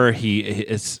Gomer,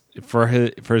 it's for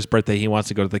his birthday, he wants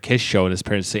to go to the Kiss show, and his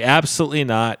parents say, absolutely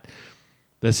not.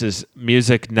 This is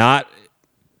music not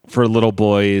for little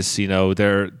boys.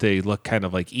 They look kind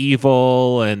of like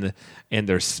evil, and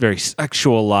they're very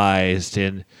sexualized,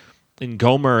 and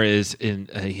Gomer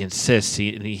he insists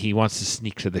he wants to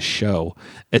sneak to the show.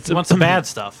 He wants the bad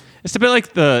stuff. It's a bit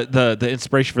like the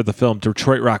inspiration for the film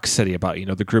Detroit Rock City, about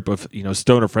the group of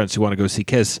stoner friends who want to go see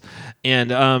Kiss,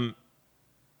 and all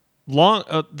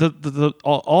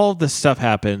of this stuff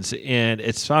happens, and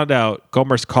it's found out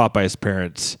Gomer's caught by his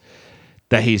parents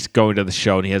that he's going to the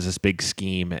show, and he has this big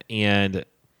scheme, and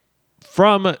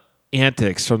from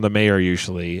antics from the mayor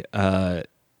usually,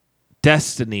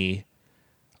 Destiny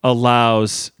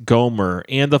allows Gomer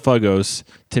and the Fuggos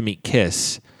to meet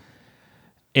Kiss.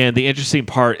 And the interesting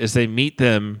part is they meet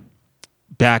them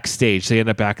backstage. They end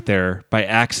up back there by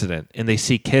accident, and they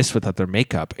see Kiss without their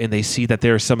makeup, and they see that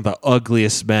they're some of the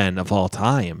ugliest men of all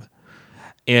time.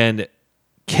 And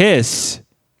Kiss,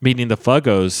 meaning the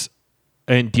Fuggos,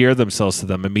 endear themselves to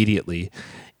them immediately,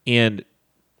 and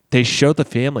they show the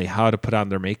family how to put on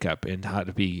their makeup and how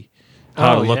to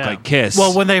look like Kiss.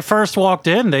 Well, when they first walked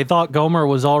in, they thought Gomer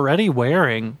was already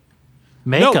wearing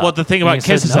makeup. No, well, the thing about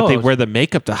Kiss is that they wear the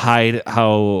makeup to hide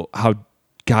how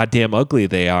goddamn ugly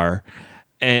they are.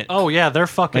 And they're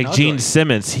fucking like ugly. Gene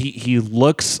Simmons. He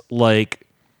looks like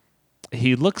a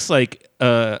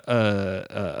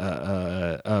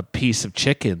piece of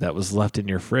chicken that was left in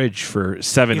your fridge for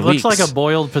 7 weeks. He looks like a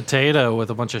boiled potato with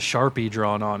a bunch of Sharpie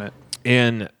drawn on it.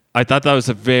 And I thought that was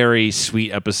a very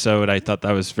sweet episode. I thought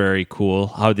that was very cool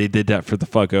how they did that for the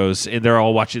Fuggos. And they're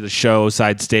all watching the show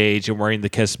side stage and wearing the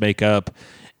Kiss makeup.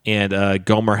 And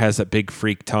Gomer has that big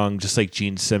freak tongue, just like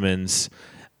Gene Simmons.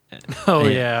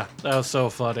 That was so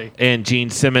funny. And Gene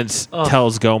Simmons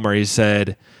tells Gomer, he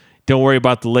said, "Don't worry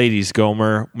about the ladies,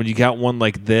 Gomer. When you got one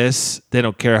like this, they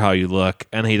don't care how you look."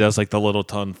 And he does like the little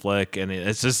tongue flick, and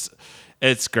it's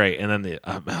great. And then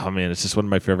it's just one of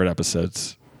my favorite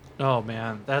episodes. Oh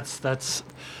man, that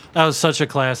was such a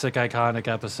classic, iconic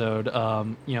episode.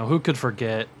 Who could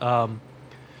forget?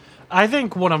 I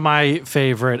think one of my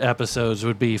favorite episodes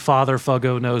would be Father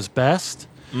Fuggo Knows Best,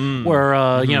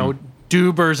 where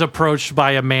Duber's approached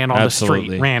by a man on the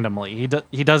street randomly.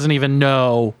 He doesn't even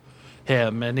know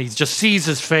him, and he just sees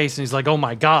his face, and he's like, "Oh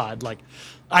my God, like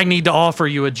I need to offer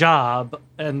you a job."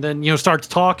 And then starts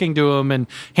talking to him and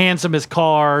hands him his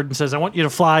card and says, "I want you to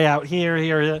fly out here."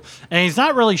 And he's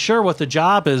not really sure what the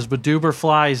job is, but Duber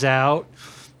flies out.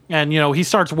 And, he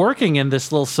starts working in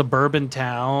this little suburban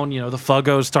town. The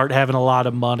Fuggos start having a lot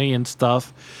of money and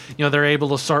stuff. They're able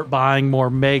to start buying more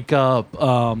makeup.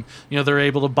 They're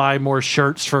able to buy more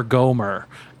shirts for Gomer.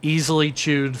 Easily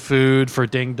chewed food for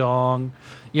Ding Dong.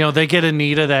 They get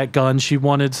Anita that gun she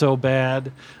wanted so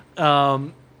bad.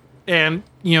 And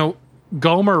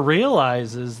Gomer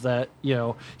realizes that,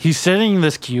 he's sitting in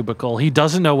this cubicle. He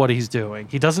doesn't know what he's doing.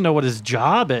 He doesn't know what his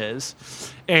job is.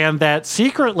 And that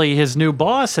secretly his new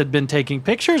boss had been taking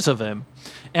pictures of him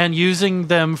and using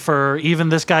them for even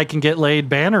this guy can get laid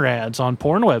banner ads on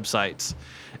porn websites.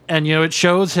 And, it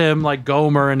shows him like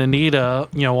Gomer and Anita,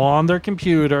 on their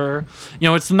computer.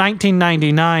 It's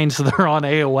 1999, so they're on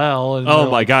AOL. And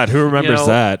oh my God. Who remembers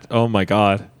that? Oh my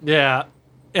God. Yeah.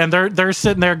 And they're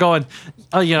sitting there going,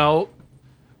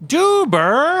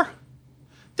 Duber,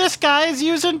 this guy's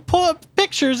using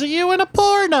pictures of you in a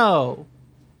porno.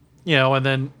 And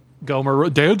then Gomer,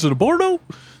 "Dad's in a porno?"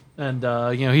 And,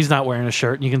 he's not wearing a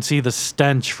shirt. And you can see the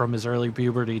stench from his early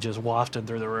puberty just wafting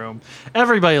through the room.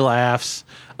 Everybody laughs.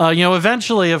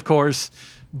 Eventually, of course,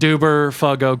 Duber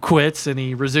Fuggo quits and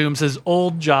he resumes his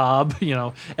old job,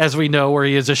 as we know, where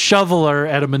he is a shoveler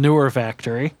at a manure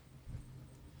factory.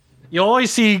 You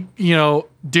always see,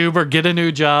 Duber get a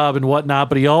new job and whatnot,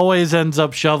 but he always ends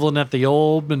up shoveling at the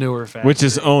old manure factory. Which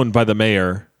is owned by the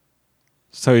mayor.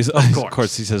 So he's, of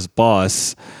course, he's his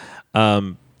boss.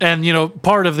 And,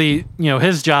 part of the,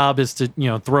 his job is to,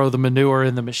 throw the manure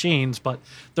in the machines. But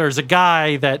there's a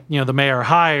guy that, the mayor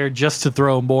hired just to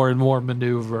throw more and more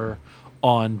manure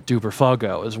on Duber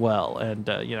Fuggo as well. And,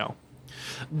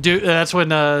 that's when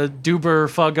Duber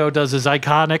Fuggo does his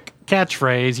iconic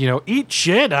catchphrase, "Eat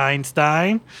shit,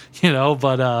 Einstein."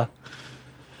 But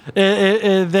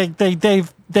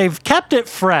they've kept it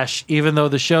fresh, even though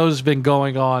the show's been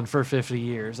going on for 50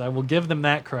 years. I will give them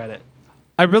that credit.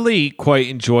 I really quite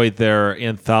enjoyed their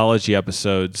anthology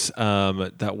episodes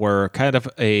that were kind of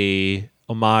a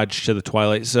homage to the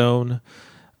Twilight Zone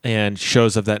and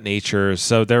shows of that nature.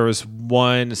 So there was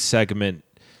one segment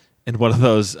in one of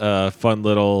those fun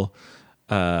little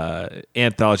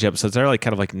anthology episodes. They're like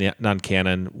kind of like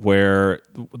non-canon, where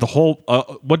the whole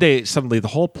one day suddenly the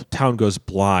whole town goes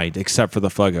blind except for the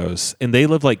Fuggos, and they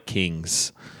live like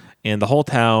kings, and the whole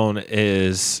town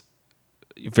is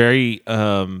very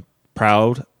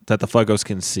proud that the Fuggos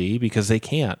can see because they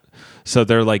can't. So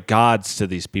they're like gods to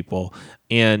these people,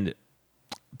 and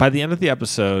by the end of the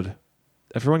episode,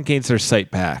 everyone gains their sight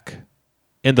back,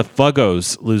 and the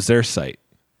Fuggos lose their sight.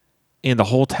 And the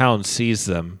whole town sees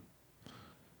them,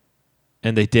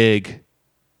 and they dig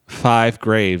 5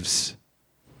 graves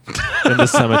in the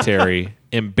cemetery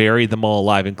and bury them all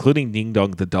alive, including Ding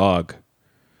Dong the dog.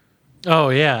 Oh,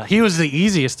 yeah. He was the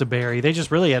easiest to bury. They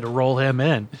just really had to roll him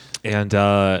in. And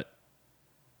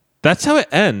that's how it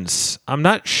ends. I'm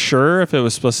not sure if it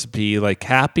was supposed to be like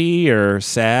happy or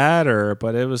sad,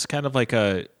 but it was kind of like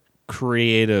a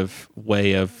creative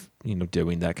way of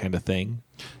doing that kind of thing.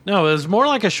 No, it was more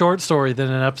like a short story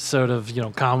than an episode of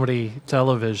comedy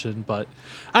television. But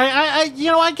I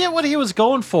get what he was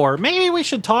going for. Maybe we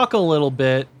should talk a little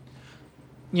bit,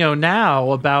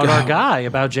 now about our guy,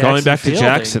 about Jackson. Going back Fielding. to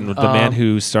Jackson, the man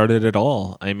who started it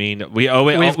all. I mean, we owe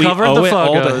it. We've we covered owe the it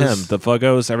all to Fuggos. him. The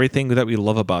Fuggos, everything that we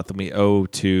love about them, we owe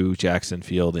to Jackson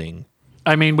Fielding.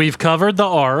 I mean, we've covered the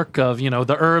arc of,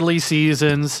 the early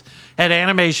seasons, had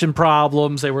animation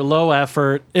problems. They were low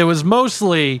effort. It was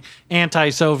mostly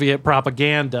anti-Soviet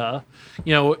propaganda.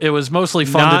 It was mostly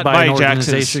funded Not by an Jackson's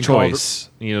organization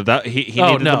choice. That he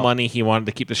needed the money. He wanted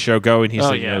to keep the show going. He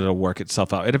said, it'll work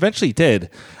itself out. It eventually did.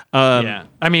 Yeah.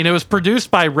 I mean, it was produced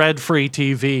by Red Free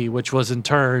TV, which was in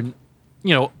turn,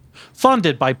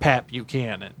 funded by Pat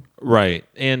Buchanan. Right.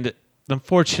 And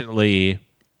unfortunately,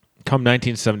 come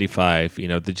 1975,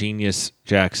 the genius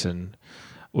Jackson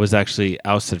was actually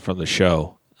ousted from the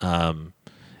show. It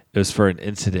was for an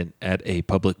incident at a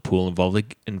public pool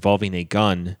involving a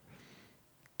gun.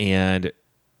 And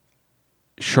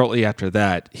shortly after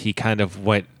that, he kind of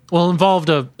went... Well, involved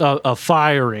a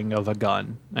firing of a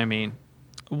gun, I mean.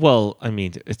 Well, I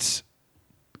mean,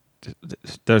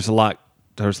 there's a lot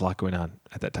going on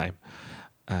at that time.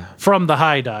 From the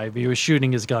high dive. He was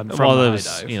shooting his gun from the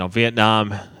high dive.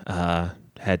 Vietnam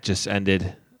had just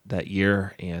ended that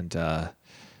year, and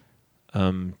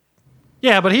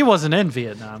yeah, but he wasn't in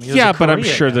Vietnam. He was a but I'm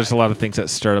Korean sure guy. there's a lot of things that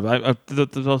stirred up.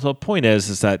 The point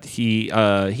is that he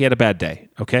had a bad day.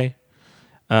 Okay,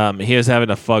 he was having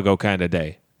a Fuggo kind of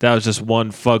day. That was just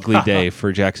one fugly day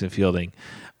for Jackson Fielding.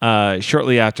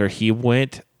 Shortly after, he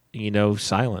went,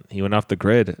 silent. He went off the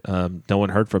grid. No one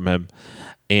heard from him,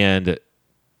 and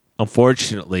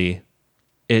unfortunately,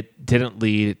 it didn't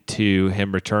lead to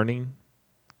him returning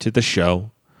to the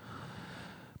show.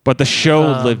 But the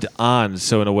show lived on,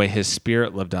 so in a way, his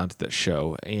spirit lived on to the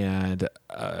show. And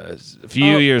a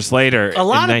few years later, in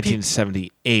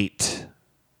 1978,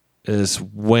 is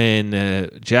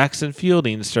when Jackson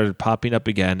Fielding started popping up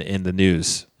again in the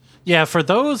news. Yeah, for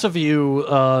those of you,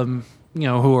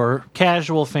 who are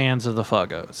casual fans of the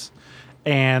Fuggos,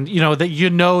 and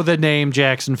that the name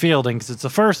Jackson Fielding because it's the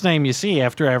first name you see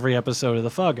after every episode of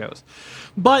the Fuggos.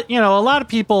 But a lot of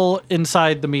people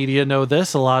inside the media know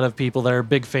this. A lot of people that are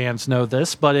big fans know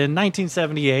this. But in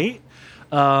 1978,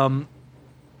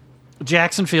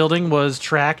 Jackson Fielding was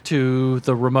tracked to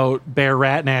the remote Bear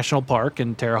Rat National Park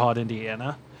in Terre Haute,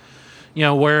 Indiana.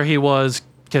 Where he was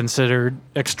considered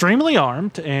extremely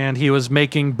armed, and he was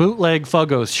making bootleg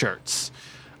Fuggos shirts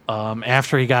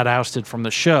after he got ousted from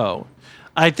the show.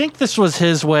 I think this was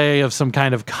his way of some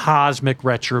kind of cosmic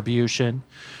retribution.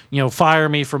 Fire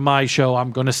me from my show,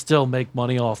 I'm going to still make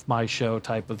money off my show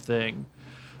type of thing.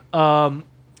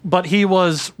 But he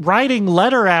was writing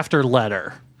letter after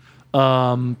letter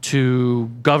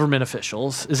to government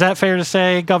officials. Is that fair to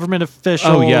say? Government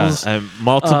officials? Oh, yeah.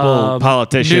 Multiple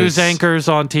politicians. News anchors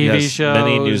on TV shows.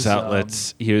 Many news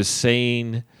outlets. He was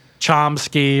saying...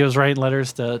 Chomsky was writing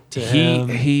letters to him.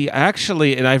 He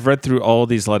actually, and I've read through all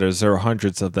these letters, there are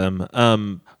hundreds of them.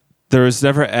 There was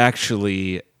never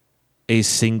actually a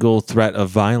single threat of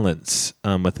violence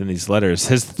within these letters.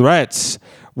 His threats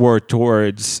were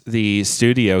towards the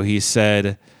studio. He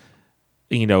said,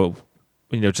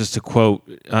 just to quote,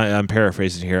 I'm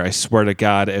paraphrasing here, I swear to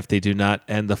God, if they do not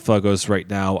end the Fuggos right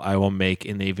now, I will make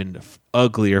an even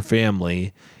uglier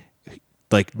family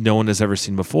like no one has ever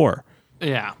seen before.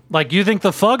 Yeah. Like, you think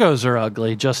the Fuggos are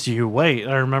ugly, just you wait.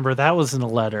 I remember that was in a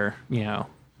letter,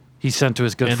 he sent to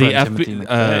his good friend Timothy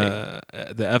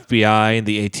McVeigh. The FBI and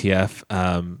the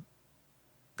ATF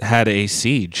had a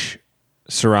siege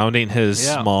surrounding his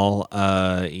small,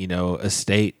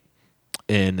 estate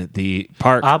in the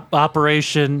park.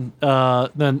 Operation,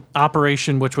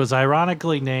 which was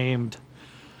ironically named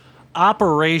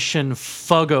Operation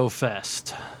Fuggo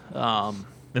Fest.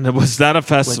 And it was not a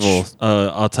festival,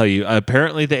 I'll tell you.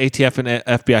 Apparently, the ATF and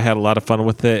FBI had a lot of fun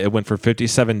with it. It went for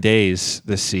 57 days,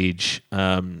 the siege.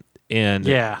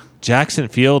 Jackson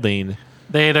Fielding...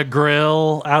 They had a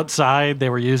grill outside. They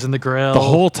were using the grill. The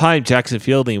whole time, Jackson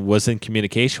Fielding was in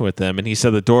communication with them. And he said,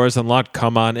 the door is unlocked.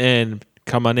 Come on in.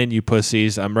 Come on in, you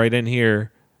pussies. I'm right in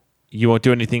here. You won't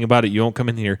do anything about it. You won't come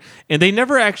in here. And they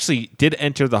never actually did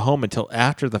enter the home until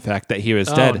after the fact that he was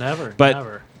dead.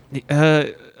 Never.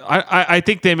 I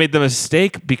think they made the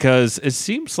mistake because it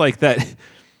seems like that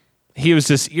he was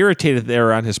just irritated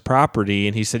there on his property,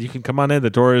 and he said, you can come on in. The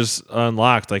door is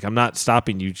unlocked. Like, I'm not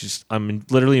stopping you. I'm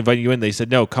literally inviting you in. They said,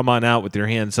 no, come on out with your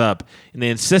hands up. And they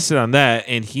insisted on that,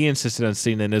 and he insisted on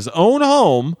staying in his own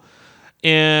home.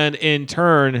 And in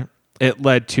turn, it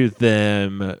led to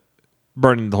them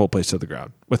burning the whole place to the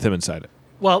ground with him inside it.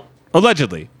 Well,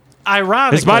 Allegedly.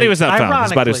 ironically, His body was not found.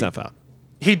 His body was not found.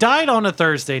 He died on a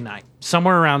Thursday night,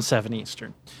 somewhere around 7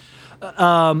 Eastern.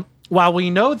 While we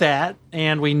know that,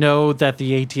 and we know that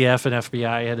the ATF and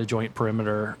FBI had a joint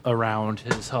perimeter around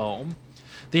his home,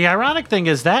 the ironic thing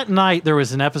is that night there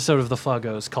was an episode of The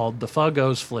Fuggos called The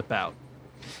Fuggos Flip Out,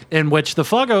 in which the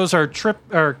Fuggos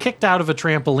are kicked out of a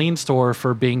trampoline store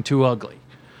for being too ugly.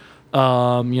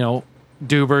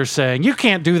 Duber saying, "You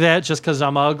can't do that just because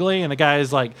I'm ugly." And the guy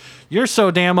is like, "You're so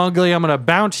damn ugly, I'm going to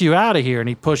bounce you out of here." And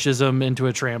he pushes him into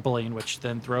a trampoline, which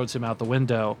then throws him out the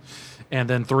window. And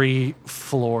then 3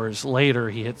 floors later,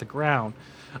 he hit the ground.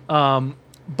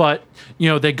 But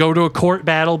they go to a court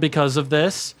battle because of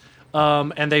this.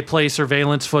 And they play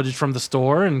surveillance footage from the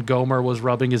store, and Gomer was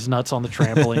rubbing his nuts on the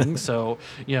trampoline. So,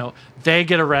 they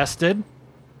get arrested.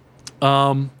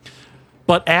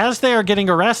 But as they are getting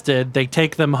arrested, they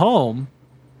take them home,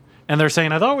 and they're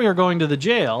saying, "I thought we were going to the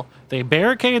jail." They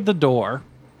barricade the door,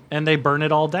 and they burn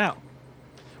it all down,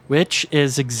 which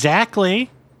is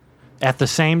exactly at the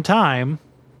same time,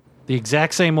 the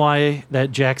exact same way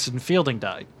that Jackson Fielding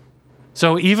died.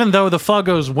 So even though the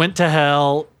Fuggos went to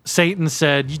hell, Satan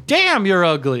said, "Damn, you're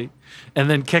ugly," and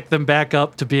then kicked them back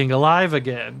up to being alive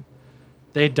again,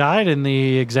 they died in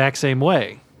the exact same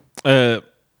way.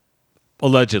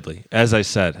 Allegedly, as I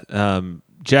said,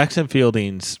 Jackson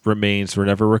Fielding's remains were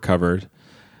never recovered.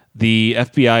 The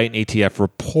FBI and ATF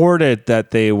reported that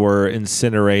they were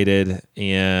incinerated,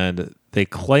 and they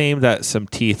claimed that some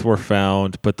teeth were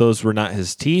found, but those were not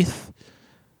his teeth.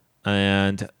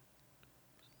 And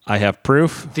I have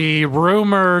proof. The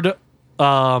rumored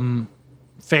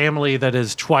family that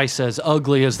is twice as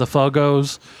ugly as the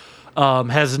Fuggos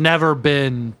has never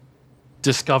been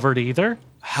discovered either.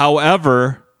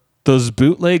 However, those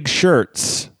bootleg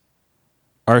shirts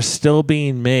are still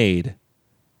being made.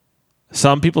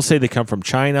 Some people say they come from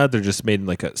China. They're just made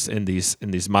in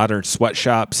these modern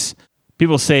sweatshops.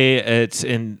 People say it's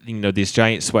in these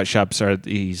giant sweatshops are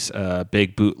these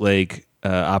big bootleg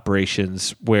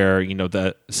operations where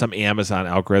some Amazon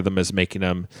algorithm is making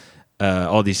them.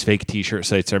 All these fake T-shirt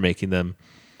sites are making them.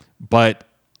 But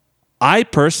I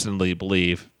personally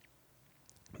believe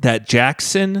that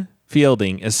Jackson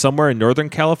Fielding is somewhere in Northern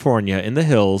California in the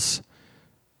hills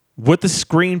with the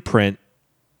screen print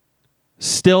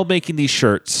still making these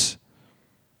shirts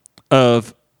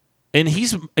and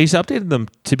he's updated them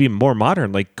to be more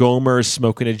modern, like Gomer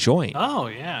smoking a joint. Oh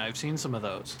yeah, I've seen some of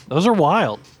those. Those are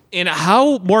wild. And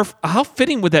how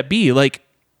fitting would that be? Like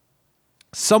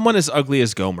someone as ugly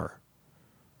as Gomer.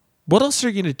 What else are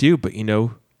you going to do but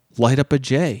light up a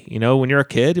J? When you're a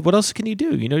kid, what else can you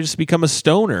do? Just become a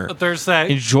stoner. But there's that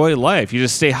enjoy life. You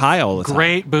just stay high all the time.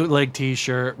 Great bootleg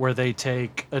T-shirt where they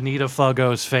take Anita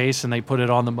Fuggo's face and they put it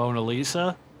on the Mona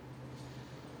Lisa,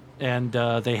 and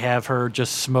they have her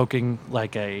just smoking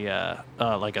like a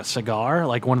cigar,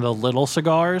 like one of the little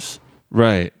cigars.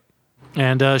 Right.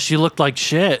 And she looked like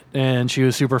shit, and she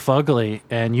was super fugly.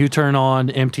 And you turn on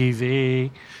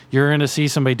MTV, you're going to see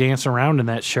somebody dance around in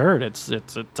that shirt. It's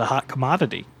a hot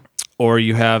commodity. Or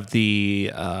you have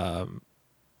the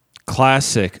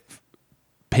classic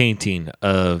painting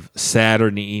of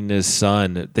Saturn eating his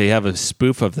son. They have a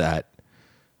spoof of that,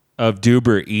 of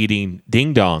Duber eating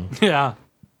Ding Dong. Yeah.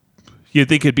 You'd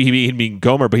think it'd be eating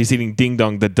Gomer, but he's eating Ding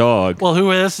Dong the dog. Well, who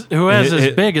has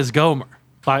as big as Gomer?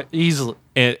 Easily.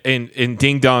 And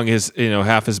Ding Dong is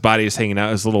half his body is hanging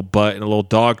out his little butt, and a little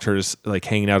dog turd is like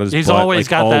hanging out his butt. He's always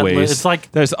got always. That. It's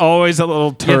like there's always a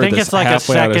little turd. You think that's it's like a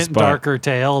second butt. darker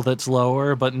tail that's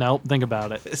lower, but nope. Think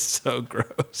about it. It's so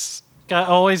gross.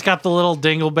 Always got the little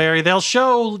dingleberry. They'll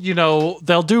show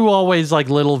they'll do always like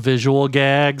little visual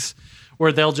gags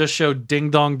where they'll just show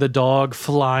Ding Dong the dog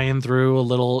flying through a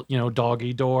little,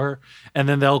 doggy door. And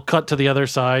then they'll cut to the other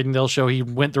side and they'll show he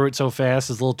went through it so fast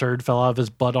his little turd fell out of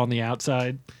his butt on the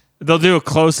outside. They'll do a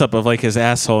close-up of like his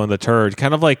asshole and the turd,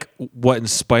 kind of like what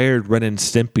inspired Ren and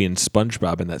Stimpy and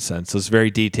SpongeBob in that sense. Those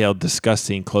very detailed,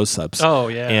 disgusting close-ups. Oh,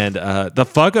 yeah. And the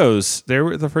Fuggos, they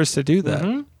were the first to do that.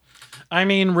 Mm-hmm. I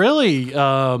mean, really,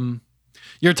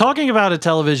 you're talking about a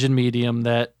television medium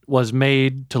that was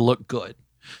made to look good.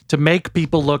 To make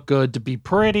people look good, to be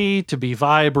pretty, to be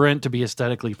vibrant, to be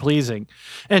aesthetically pleasing.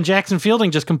 And Jackson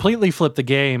Fielding just completely flipped the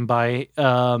game by,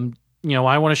 I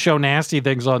want to show nasty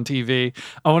things on TV.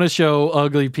 I want to show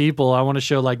ugly people. I want to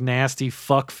show like nasty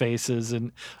fuck faces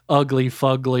and ugly,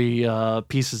 fugly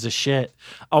pieces of shit.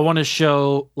 I want to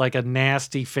show like a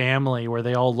nasty family where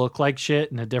they all look like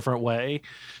shit in a different way.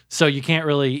 So you can't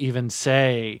really even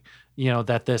say,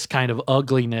 that this kind of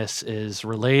ugliness is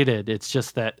related. It's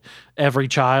just that every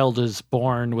child is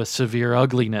born with severe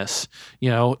ugliness.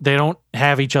 They don't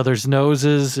have each other's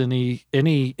noses,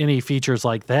 any features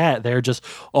like that. They're just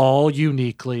all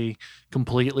uniquely,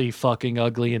 completely fucking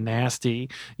ugly and nasty.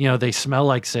 They smell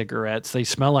like cigarettes. They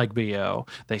smell like BO.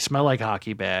 They smell like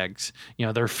hockey bags.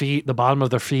 Their feet, the bottom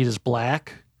of their feet is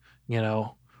black,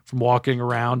 from walking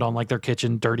around on like their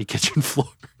dirty kitchen floor.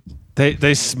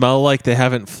 They smell like they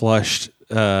haven't flushed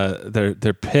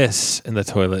their piss in the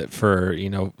toilet for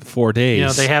 4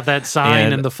 days. They have that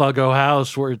sign in the Fuggo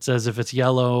house where it says if it's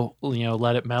yellow,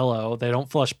 let it mellow. They don't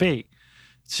flush pee.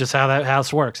 It's just how that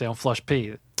house works. They don't flush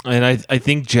pee. And I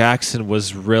think Jackson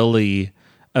was really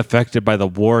affected by the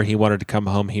war. He wanted to come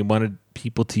home. He wanted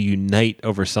people to unite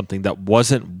over something that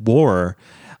wasn't war.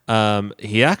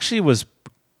 He actually was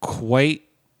quite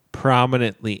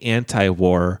prominently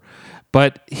anti-war,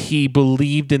 but he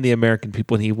believed in the American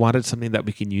people and he wanted something that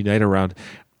we can unite around.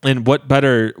 And what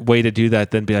better way to do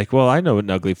that than be like, well, I know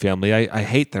an ugly family. I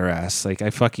hate their ass. Like, I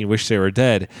fucking wish they were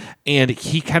dead. And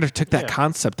he kind of took that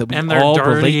concept that we all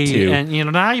relate to.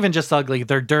 And, not even just ugly.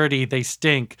 They're dirty. They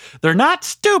stink. They're not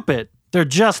stupid. They're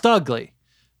just ugly.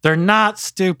 They're not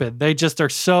stupid. They just are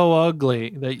so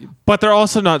ugly. But they're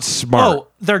also not smart. Oh,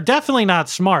 they're definitely not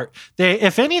smart.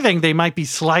 If anything, they might be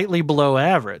slightly below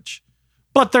average.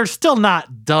 But they're still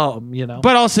not dumb,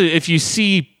 But also, if you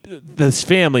see this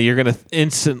family, you're gonna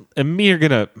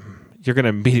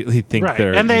immediately think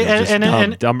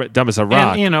they're dumb as a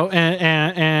rock.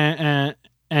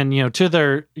 And to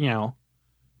their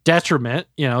detriment,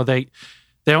 they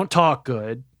don't talk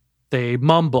good. They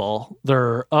mumble.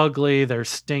 They're ugly. They're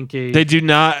stinky. They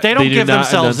don't give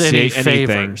themselves any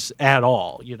favors at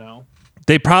all.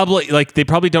 They probably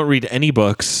don't read any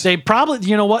books. They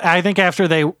probably, what? I think after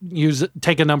they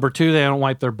take a number 2, they don't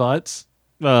wipe their butts.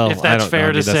 Well, if that's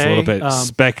fair to say, that's a little bit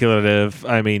speculative.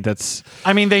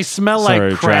 They smell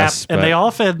like crap, and they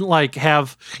often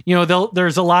have,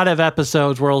 there's a lot of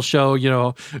episodes where it'll show,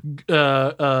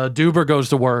 Duber goes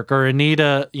to work or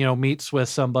Anita, meets with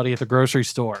somebody at the grocery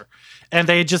store, and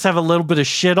they just have a little bit of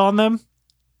shit on them.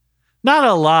 Not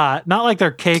a lot. Not like they're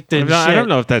caked in shit. I don't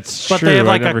know if that's true. But they have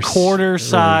like a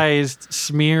quarter-sized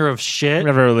smear of shit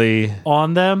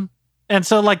on them. And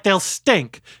so like they'll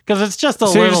stink because it's just a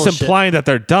little shit. So you're just implying that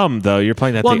they're dumb, though. You're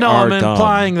implying that they are dumb. I'm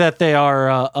implying that they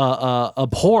are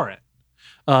abhorrent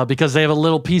because they have a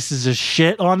little pieces of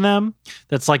shit on them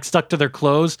that's like stuck to their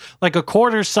clothes. Like a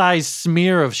quarter-sized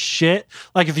smear of shit.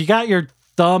 Like if you got your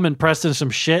thumb and pressed in some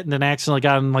shit and then accidentally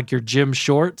got in like your gym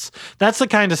shorts. That's the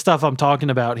kind of stuff I'm talking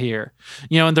about here.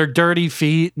 And their dirty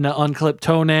feet and the unclipped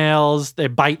toenails. They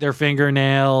bite their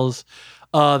fingernails.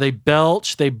 They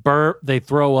belch. They burp. They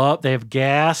throw up. They have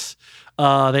gas.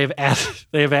 They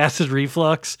have acid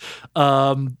reflux.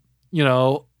 What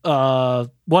else?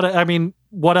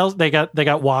 They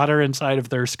got water inside of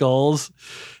their skulls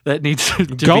that needs to be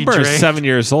drained. Gomer is 7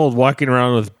 years old, walking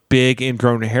around with big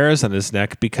ingrown hairs on his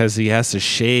neck because he has to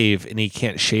shave and he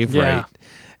can't shave right.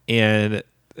 And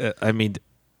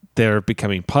they're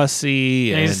becoming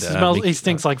pussy. And he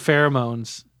stinks like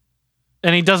pheromones.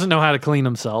 And he doesn't know how to clean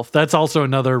himself. That's also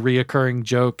another reoccurring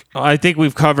joke. I think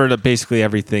we've covered basically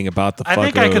everything about the Fuggos. I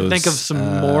think I could think of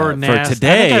some more nasty. For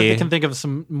today, I can think of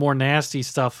some more nasty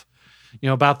stuff,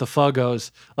 about the Fuggos.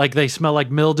 Like they smell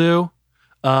like mildew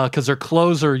because their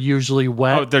clothes are usually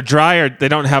wet. Oh, they're drier. They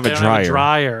don't have a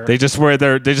dryer. They just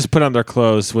put on their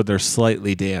clothes when they're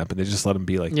slightly damp, and they just let them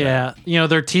be like that. Yeah,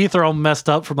 their teeth are all messed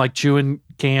up from like chewing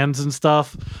cans and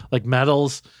stuff, like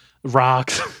metals,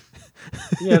 rocks.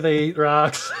 Yeah, they eat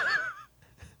rocks.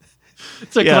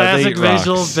 It's a classic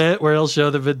visual bit where he'll show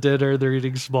them at dinner they're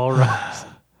eating small rocks.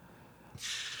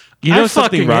 I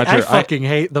fucking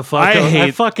hate the Fuggos. I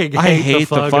fucking hate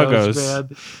the Fuggos, man.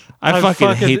 I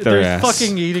fucking hate their ass. They're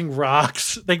fucking eating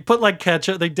rocks. They put like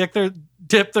ketchup. They dip their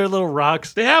little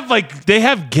rocks. They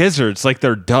have gizzards like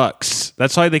they're ducks.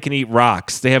 That's why they can eat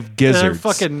rocks. They have gizzards. They're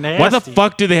fucking nasty. Why the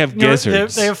fuck do they have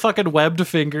gizzards? They have fucking webbed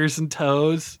fingers and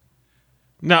toes.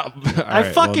 No, I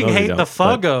fucking hate the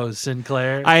Fuggos,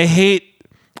 Sinclair.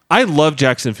 I love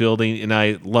Jackson Fielding, and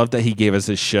I love that he gave us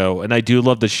this show, and I do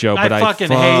love the show, but I fucking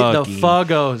hate the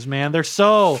Fuggos, man. They're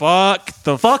so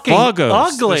fucking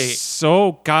Fuggos. Ugly. They're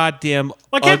so goddamn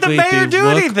Why can't ugly. the mayor do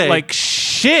anything? Like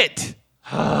shit.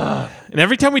 And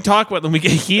every time we talk about them, we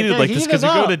get heated like this because we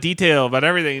go into detail about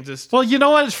everything. Well, you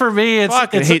know what? It's for me.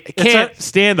 Can't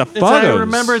stand the Fuggos. I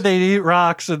remember they eat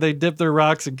rocks and they dip their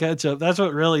rocks in ketchup. That's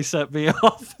what really set me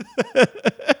off.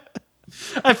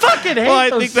 I fucking hate Well, I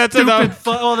those think that's stupid enough.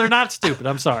 well, they're not stupid.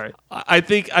 I'm sorry. I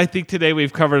think today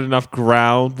we've covered enough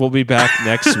ground. We'll be back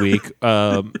next week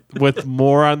with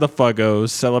more on the Fuggos,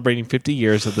 celebrating 50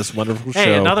 years of this wonderful Hey,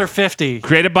 show. another 50.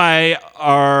 Created by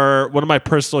one of my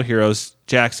personal heroes,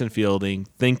 Jackson Fielding.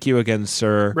 Thank you again,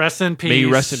 sir. Rest in peace. May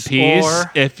you rest in peace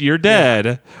Or, if you're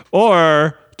dead,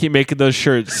 or keep making those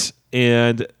shirts.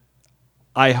 And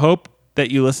I hope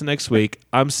that you listen next week.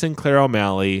 I'm Sinclair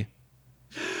O'Malley.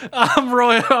 I'm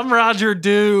Roger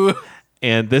Dew.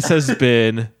 And this has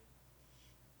been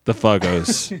the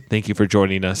Fuggos. Thank you for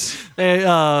joining us. Hey,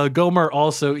 Gomer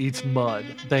also eats mud.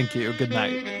 Thank you. Good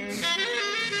night.